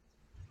high.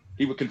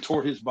 He would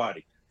contort his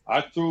body.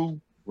 I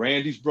threw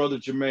Randy's brother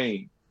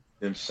Jermaine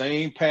them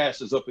same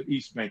passes up at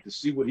East Bank to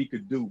see what he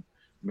could do.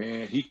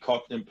 Man, he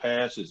caught them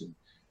passes. And,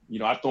 you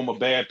know, I throw him a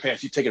bad pass.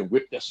 He take and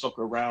whip that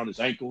sucker around his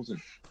ankles and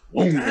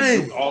boom,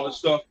 and do all this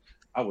stuff.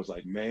 I was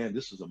like, man,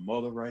 this is a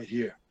mother right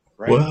here.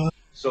 Right? What?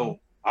 So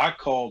I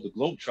called the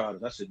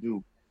Globetrotters. I said,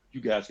 dude, you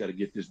guys got to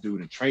get this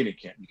dude in training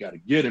camp. You got to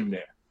get him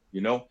there.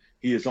 You know,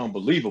 he is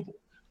unbelievable.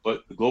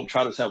 But the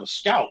Globetrotters have a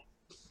scout,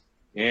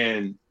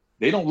 and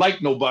they don't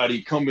like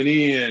nobody coming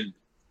in,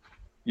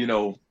 you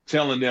know,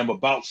 telling them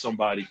about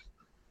somebody.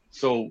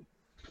 So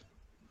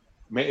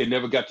man, it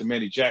never got to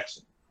Manny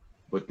Jackson.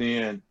 But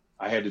then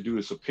I had to do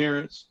this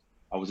appearance.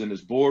 I was in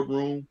this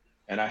boardroom,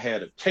 and I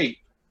had a tape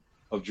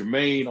of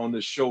Jermaine on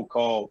this show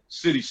called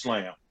City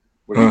Slam,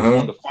 where he was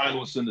one of the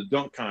finalists in the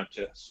dunk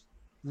contest,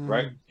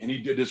 right? And he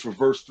did this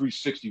reverse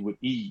 360 with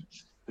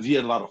ease because he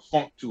had a lot of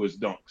funk to his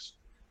dunks.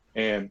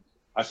 And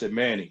I said,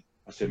 Manny,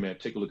 man,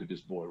 take a look at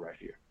this boy right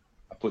here.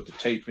 I put the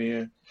tape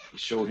in, it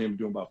showed him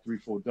doing about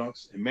 3-4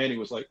 dunks. And Manny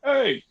was like,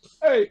 hey,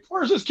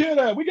 where's this kid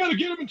at? We got to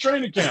get him in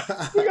training camp.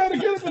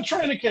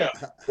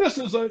 This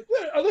is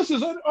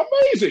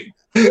amazing.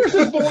 Where's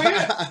this boy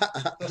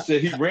at? I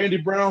said, he's Randy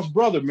Brown's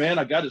brother, man.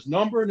 I got his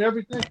number and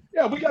everything.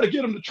 Yeah, we got to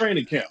get him to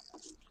training camp.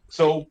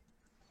 So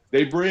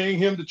they bring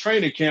him to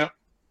training camp.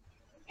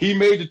 He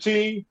made the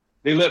team.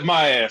 They let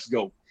my ass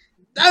go.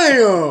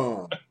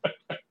 Damn.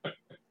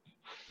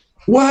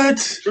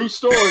 What? True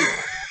story.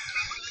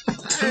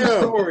 True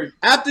story.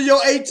 After your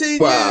 18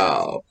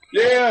 Wow.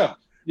 Yeah.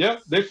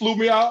 Yep. They flew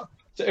me out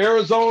to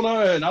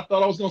Arizona, and I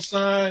thought I was going to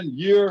sign a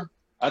year.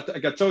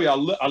 Like I told you,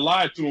 I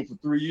lied to them for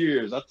 3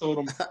 years. I told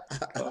them,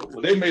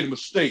 well, they made a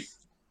mistake.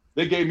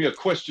 They gave me a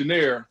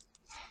questionnaire.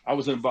 I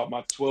was in about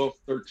my 12th,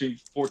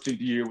 13th, 14th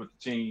year with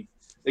the team.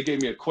 They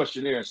gave me a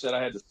questionnaire and said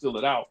I had to fill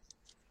it out.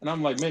 And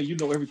I'm like, man, you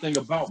know everything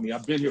about me.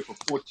 I've been here for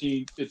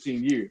 14,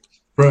 15 years.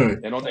 Right.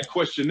 And on that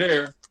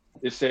questionnaire,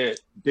 it said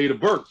date of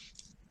birth.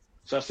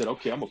 So I said,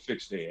 okay, I'm going to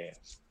fix their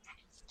ass.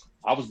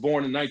 I was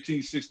born in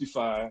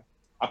 1965.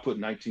 I put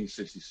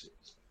 1966.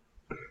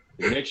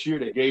 The next year,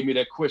 they gave me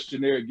that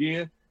questionnaire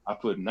again. I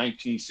put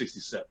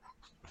 1967.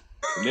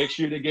 The next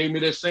year, they gave me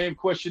that same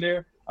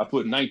questionnaire. I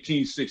put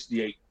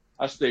 1968.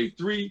 I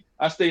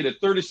stayed at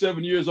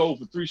 37 years old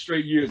for 3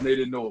 straight years, and they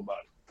didn't know about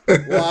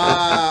it.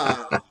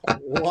 Wow.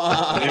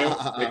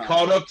 Wow. They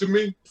caught up to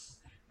me,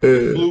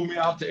 flew me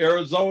out to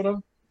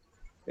Arizona,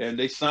 and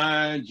they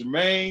signed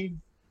Jermaine,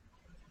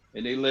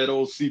 and they let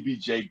old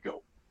CBJ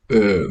go.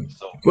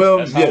 So well,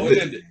 that's how it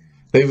ended.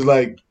 They was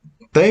like,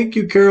 thank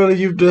you, Curly.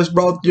 You just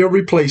brought your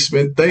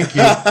replacement. Thank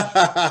you.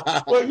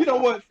 Well, you know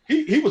what?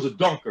 He was a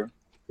dunker.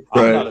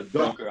 Right. I'm not a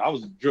dunker. I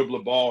was a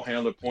dribbler, ball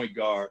handler, point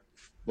guard.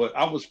 But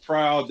I was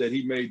proud that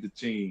he made the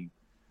team,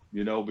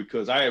 you know,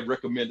 because I had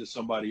recommended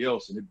somebody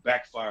else, and it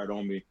backfired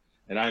on me.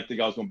 And I didn't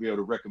think I was going to be able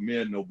to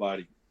recommend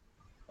nobody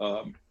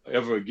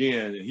ever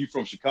again. And he's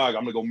from Chicago.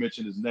 I'm not going to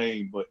mention his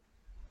name, but,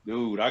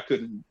 dude, I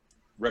couldn't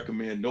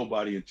recommend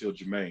nobody until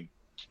Jermaine.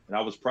 And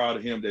I was proud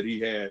of him that he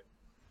had,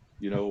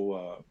 you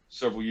know,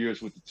 several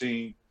years with the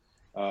team.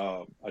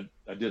 I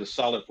did a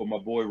solid for my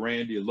boy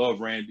Randy. I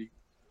love Randy.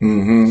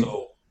 Mm-hmm.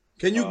 So,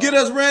 can you get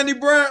us Randy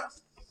Brown?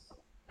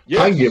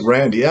 yes. I can get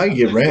Randy.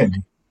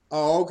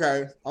 Oh,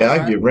 okay. I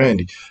can get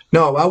Randy.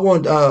 No, I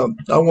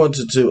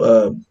wanted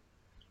to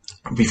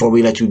before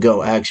we let you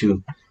go, ask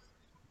you,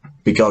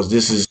 because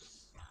this is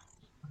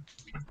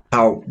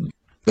how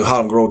the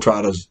Harlem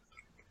Globetrotters,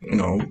 you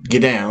know,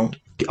 get down.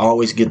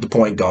 Always get the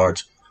point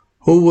guards.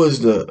 Who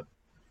was the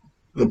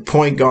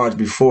point guards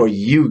before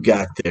you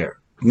got there?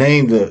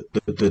 Name the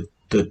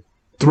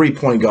 3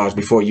 point guards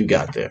before you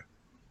got there.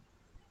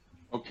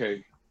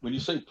 Okay. When you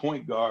say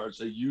point guards,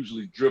 they're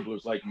usually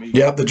dribblers like me.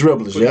 Yep, the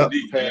dribblers. Put Yep.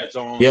 the D-pads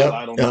on. Yep.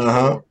 Slide on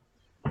the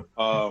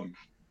floor.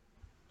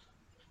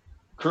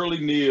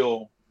 Curly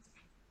Neal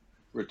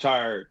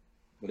retired,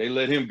 but they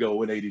let him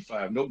go in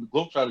 '85. No, the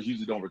Globetrotters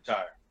usually don't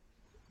retire.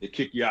 They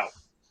kick you out.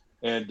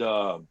 And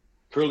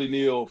Curly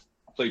Neal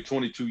played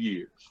 22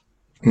 years.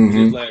 Mm-hmm.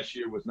 His last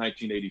year was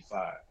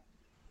 1985.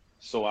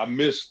 So I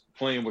missed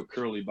playing with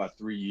Curly by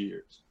 3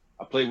 years.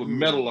 I played with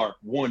Meadowlark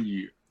 1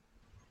 year,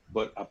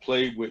 but I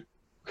played with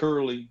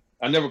Curly.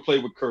 I never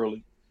played with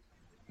Curly.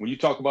 When you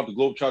talk about the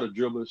Globetrotter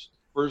dribblers,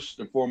 first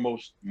and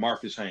foremost,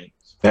 Marcus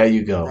Haynes. There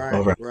you go. Right,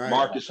 All right. right.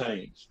 Marcus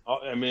Haynes.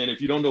 I mean, if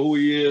you don't know who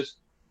he is,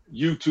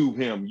 YouTube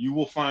him. You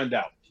will find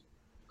out.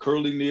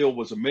 Curly Neal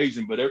was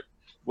amazing, but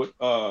what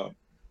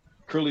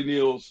Curly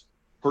Neal's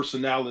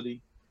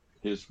personality,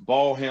 his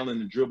ball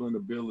handling and dribbling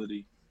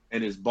ability,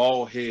 and his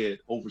ball head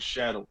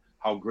overshadowed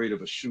how great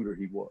of a shooter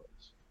he was.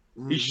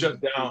 He shut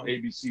down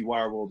ABC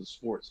Wire World of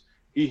Sports.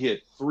 He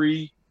hit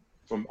 3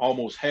 from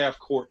almost half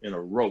court in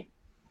a row.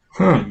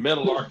 And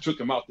Meadowlark took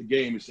him out the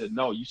game and said,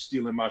 "No, you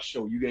stealing my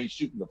show. You ain't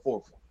shooting the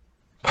fourth one."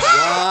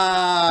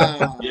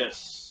 Wow.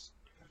 Yes.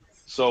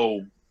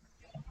 So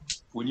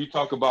when you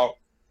talk about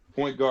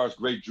point guards,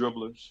 great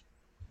dribblers,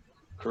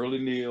 Curly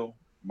Neal,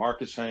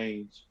 Marcus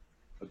Haynes,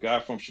 a guy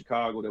from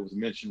Chicago that was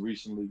mentioned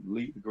recently,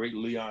 the great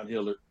Leon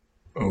Hillard,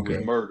 who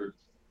was murdered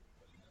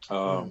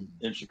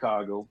in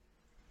Chicago.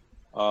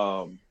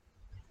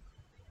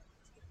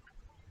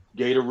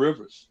 Gator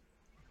Rivers,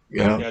 the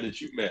guy that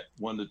you met,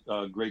 one of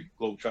the great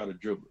Globetrotter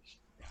dribblers.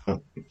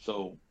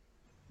 So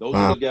those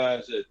are the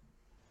guys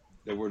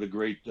that were the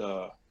great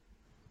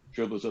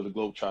dribblers of the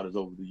Globetrotters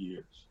over the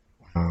years.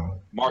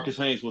 Marcus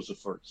Haynes was the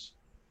first.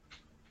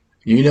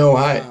 You know,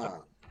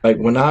 like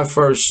when I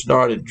first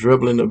started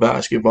dribbling the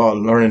basketball,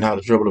 learning how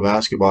to dribble the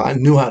basketball, I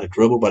knew how to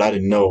dribble, but I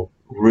didn't know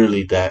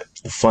really that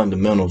the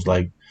fundamentals,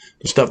 like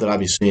the stuff that I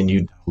be seeing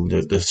you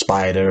do, the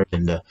spider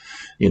and the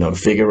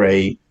figure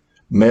eight.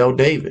 Mel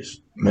Davis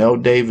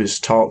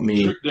taught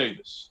me. Trick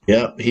Davis.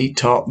 Yep, he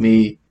taught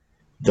me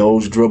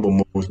those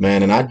dribble moves,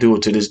 man, and I do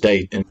it to this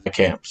day in my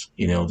camps.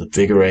 The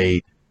figure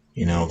eight,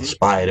 the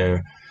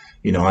spider.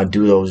 I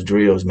do those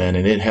drills, man,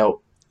 and it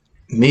helped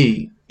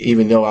me.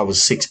 Even though I was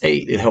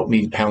 6'8", it helped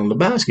me handle the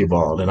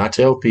basketball. And I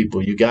tell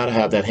people, you got to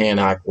have that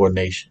hand-eye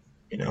coordination.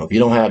 If you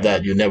don't have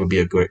that, you'll never be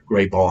a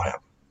great ball handler.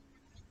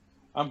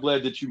 I'm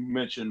glad that you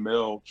mentioned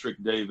Mel Trick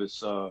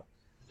Davis.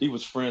 He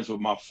was friends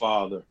with my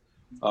father.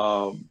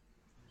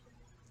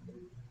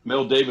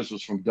 Mel Davis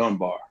was from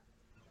Dunbar,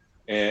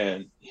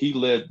 and he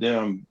led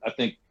them, I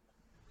think,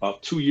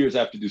 about 2 years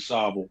after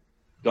DuSable.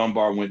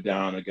 Dunbar went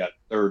down and got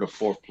 3rd or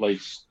 4th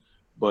place.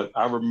 But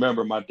I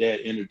remember my dad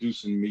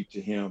introducing me to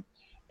him,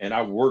 and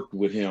I worked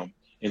with him.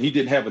 And he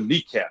didn't have a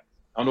kneecap.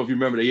 I don't know if you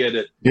remember that he had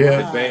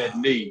that bad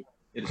knee,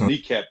 his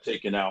kneecap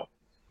taken out.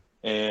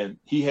 And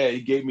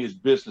he gave me his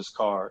business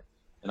card,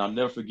 and I'll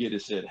never forget,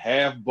 it said,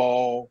 "Half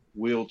ball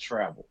will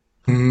travel."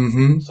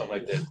 Something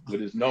like that, with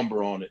his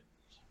number on it.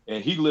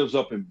 And he lives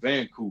up in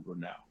Vancouver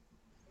now.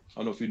 I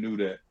don't know if you knew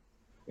that.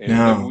 And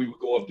whenever we would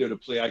go up there to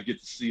play, I'd get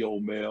to see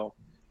old Mel.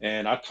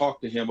 And I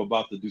talked to him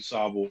about the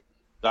DuSable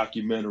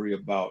documentary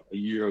about a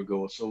year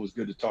ago. So it was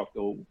good to talk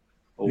to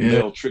old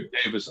Mel Trick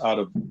Davis out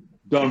of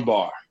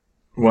Dunbar.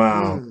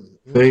 Wow.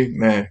 See,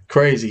 man,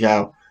 crazy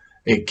how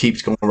it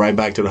keeps going right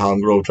back to the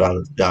Harlem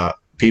Globetrotters.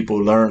 People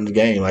learn the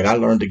game. Like I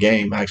learned the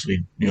game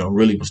actually,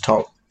 really was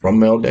taught from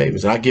Mel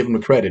Davis. And I give him the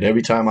credit.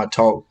 Every time I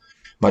talk,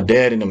 my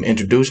dad and him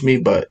introduced me,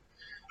 but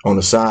on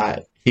the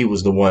side, he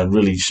was the one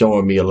really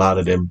showing me a lot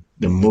of them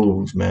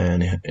moves,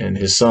 man. And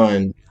his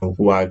son,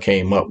 who I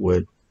came up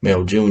with,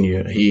 Mel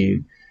Jr.,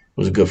 he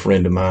was a good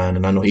friend of mine,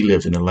 and I know he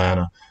lives in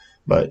Atlanta.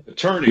 But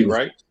attorney,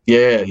 right?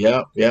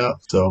 Yeah.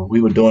 So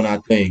we were doing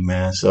our thing,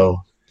 man.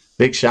 So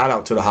big shout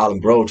out to the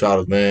Harlem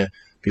Globetrotters, man.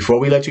 Before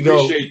we let you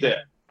go, appreciate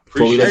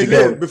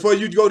that. Before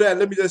you go there,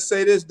 let me just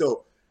say this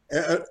though.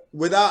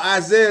 Without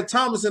Isaiah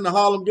Thomas and the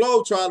Harlem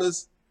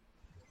Globetrotters,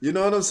 you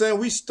know what I'm saying?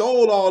 We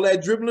stole all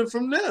that dribbling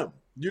from them.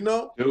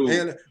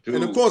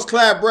 And of course,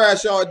 Clyde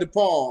Bradshaw at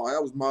DePaul.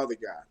 That was my other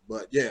guy.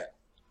 But yeah,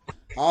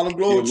 Harlem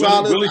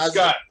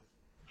Globetrotters.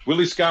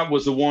 Willie Scott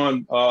was the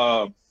one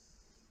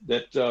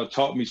that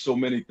taught me so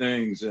many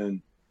things.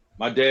 And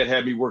my dad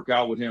had me work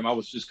out with him. I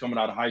was just coming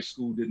out of high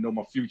school, didn't know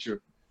my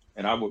future.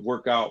 And I would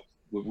work out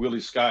with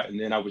Willie Scott, and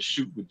then I would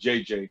shoot with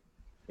JJ.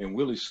 And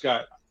Willie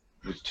Scott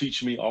would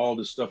teach me all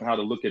this stuff, how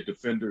to look at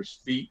defenders'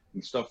 feet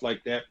and stuff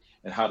like that,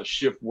 and how to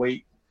shift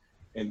weight.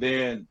 And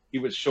then he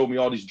would show me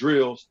all these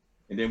drills.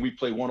 And then we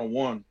play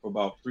one-on-one for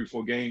about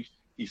 3-4 games.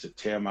 He used to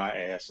tear my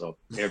ass up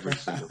every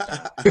single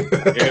time.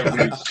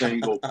 Every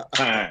single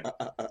time.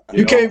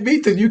 You can't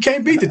beat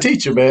the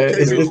teacher, man.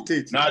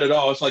 Not at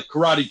all. It's like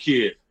Karate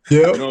Kid.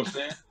 Yep. You know what I'm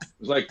saying?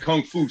 It's like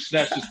Kung Fu,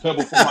 snatched this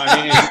pebble from my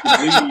hand,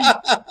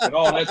 leave, and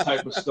all that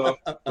type of stuff.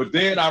 But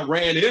then I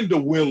ran into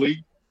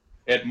Willie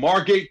at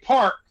Margate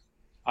Park.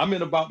 I'm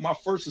in about my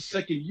 1st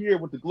or 2nd year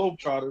with the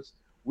Globetrotters.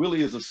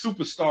 Willie is a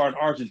superstar in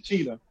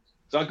Argentina.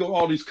 So I go to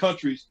all these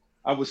countries.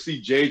 I would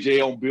see JJ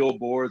on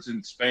billboards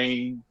in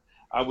Spain.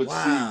 I would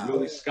see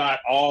Willie Scott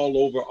all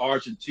over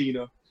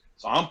Argentina.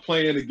 So I'm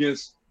playing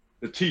against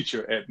the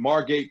teacher at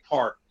Margate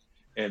Park.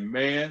 And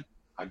man,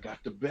 I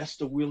got the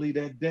best of Willie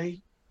that day.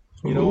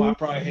 I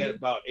probably had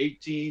about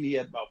 18. He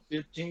had about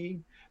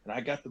 15. And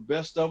I got the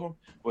best of him.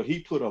 But he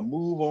put a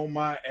move on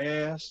my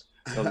ass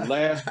the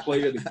last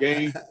play of the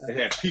game that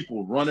had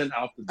people running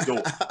out the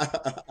door.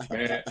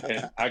 Man,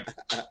 and I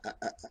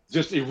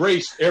just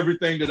erased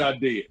everything that I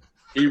did.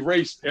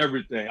 Erased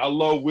everything. I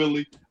love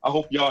Willie. I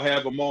hope y'all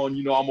have him on.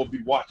 I'm going to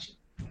be watching.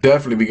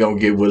 Definitely we going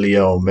to get Willie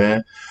on,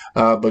 man.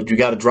 But you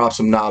got to drop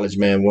some knowledge,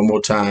 man, one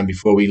more time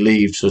before we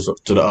leave to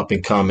the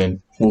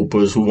up-and-coming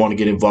hoopers who want to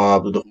get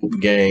involved with the hoop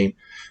game.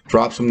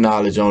 Drop some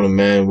knowledge on them,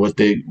 man, what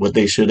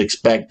they should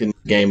expect in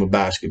the game of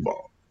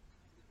basketball.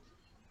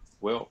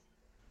 Well,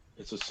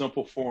 it's a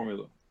simple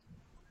formula.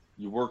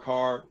 You work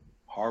hard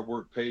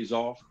work pays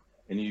off,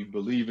 and you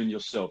believe in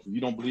yourself. If you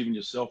don't believe in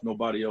yourself,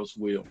 nobody else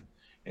will.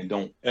 And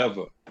don't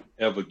ever,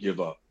 ever give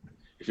up.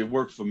 If it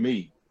worked for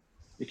me,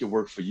 it could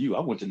work for you. I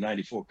went to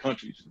 94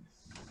 countries.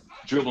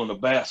 dribbling a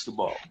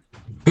basketball.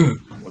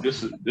 Well,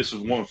 this is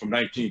one from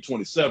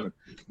 1927.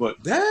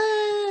 But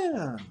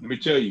Damn. let me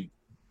tell you,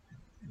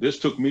 this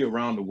took me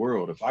around the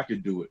world. If I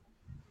could do it,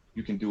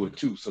 you can do it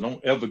too. So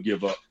don't ever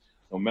give up.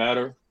 No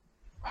matter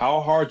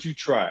how hard you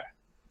try,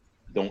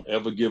 don't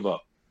ever give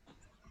up.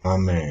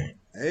 Amen.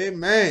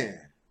 Amen.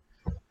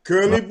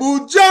 Curly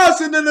Boo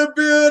Johnson in the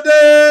building.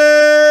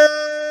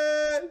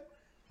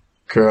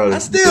 Curly. I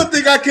still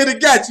think I could have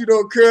got you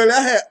though, Curly.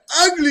 I had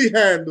ugly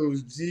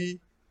handles, G.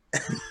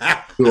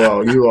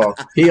 You all.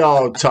 He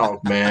all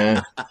talk,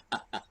 man.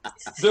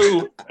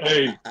 Dude,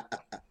 hey,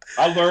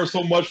 I learned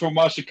so much from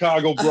my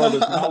Chicago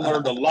brothers. I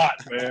learned a lot,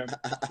 man.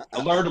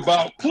 I learned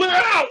about clear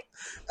out.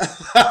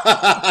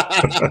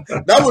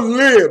 That was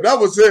Liv. That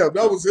was him.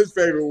 That was his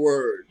favorite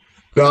word.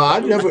 No, I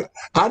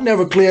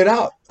never cleared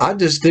out. I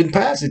just didn't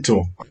pass it to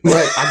him.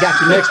 Like, I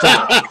got you next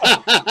time.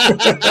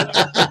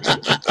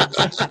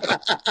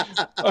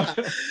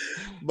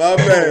 My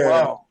man.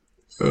 Wow.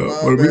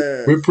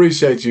 We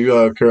appreciate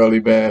you,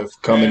 Curly, man, for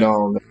coming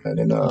on, man.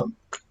 And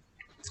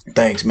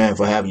thanks, man,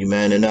 for having you,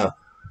 man. And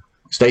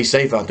stay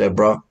safe out there,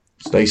 bro.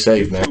 Stay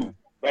safe, man.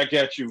 Back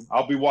at you.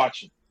 I'll be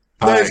watching.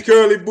 Thanks, right.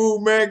 Curly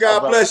Boo, man.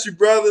 God bless you,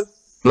 brother.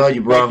 Love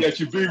you, bro. Back at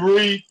you, B.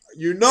 Reed.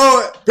 You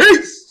know it.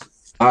 Peace.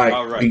 All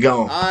right. Be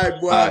gone. All right,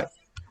 boy. All right.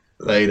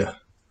 Later.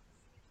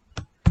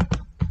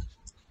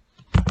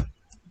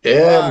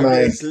 Yeah,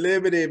 Marcus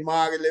Liberty.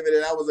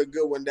 That was a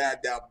good one,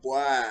 that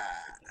boy.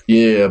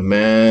 Yeah,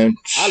 man.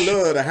 I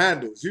love the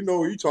handles. You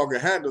know, you talking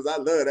handles. I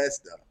love that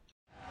stuff.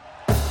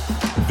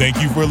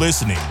 Thank you for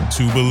listening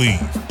to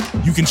Believe.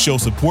 You can show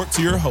support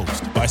to your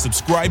host by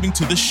subscribing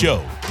to the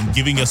show and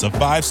giving us a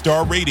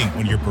 5-star rating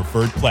on your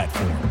preferred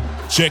platform.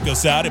 Check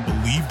us out at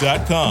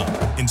Believe.com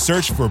and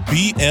search for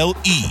BLEAV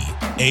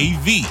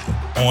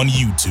on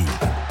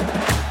YouTube.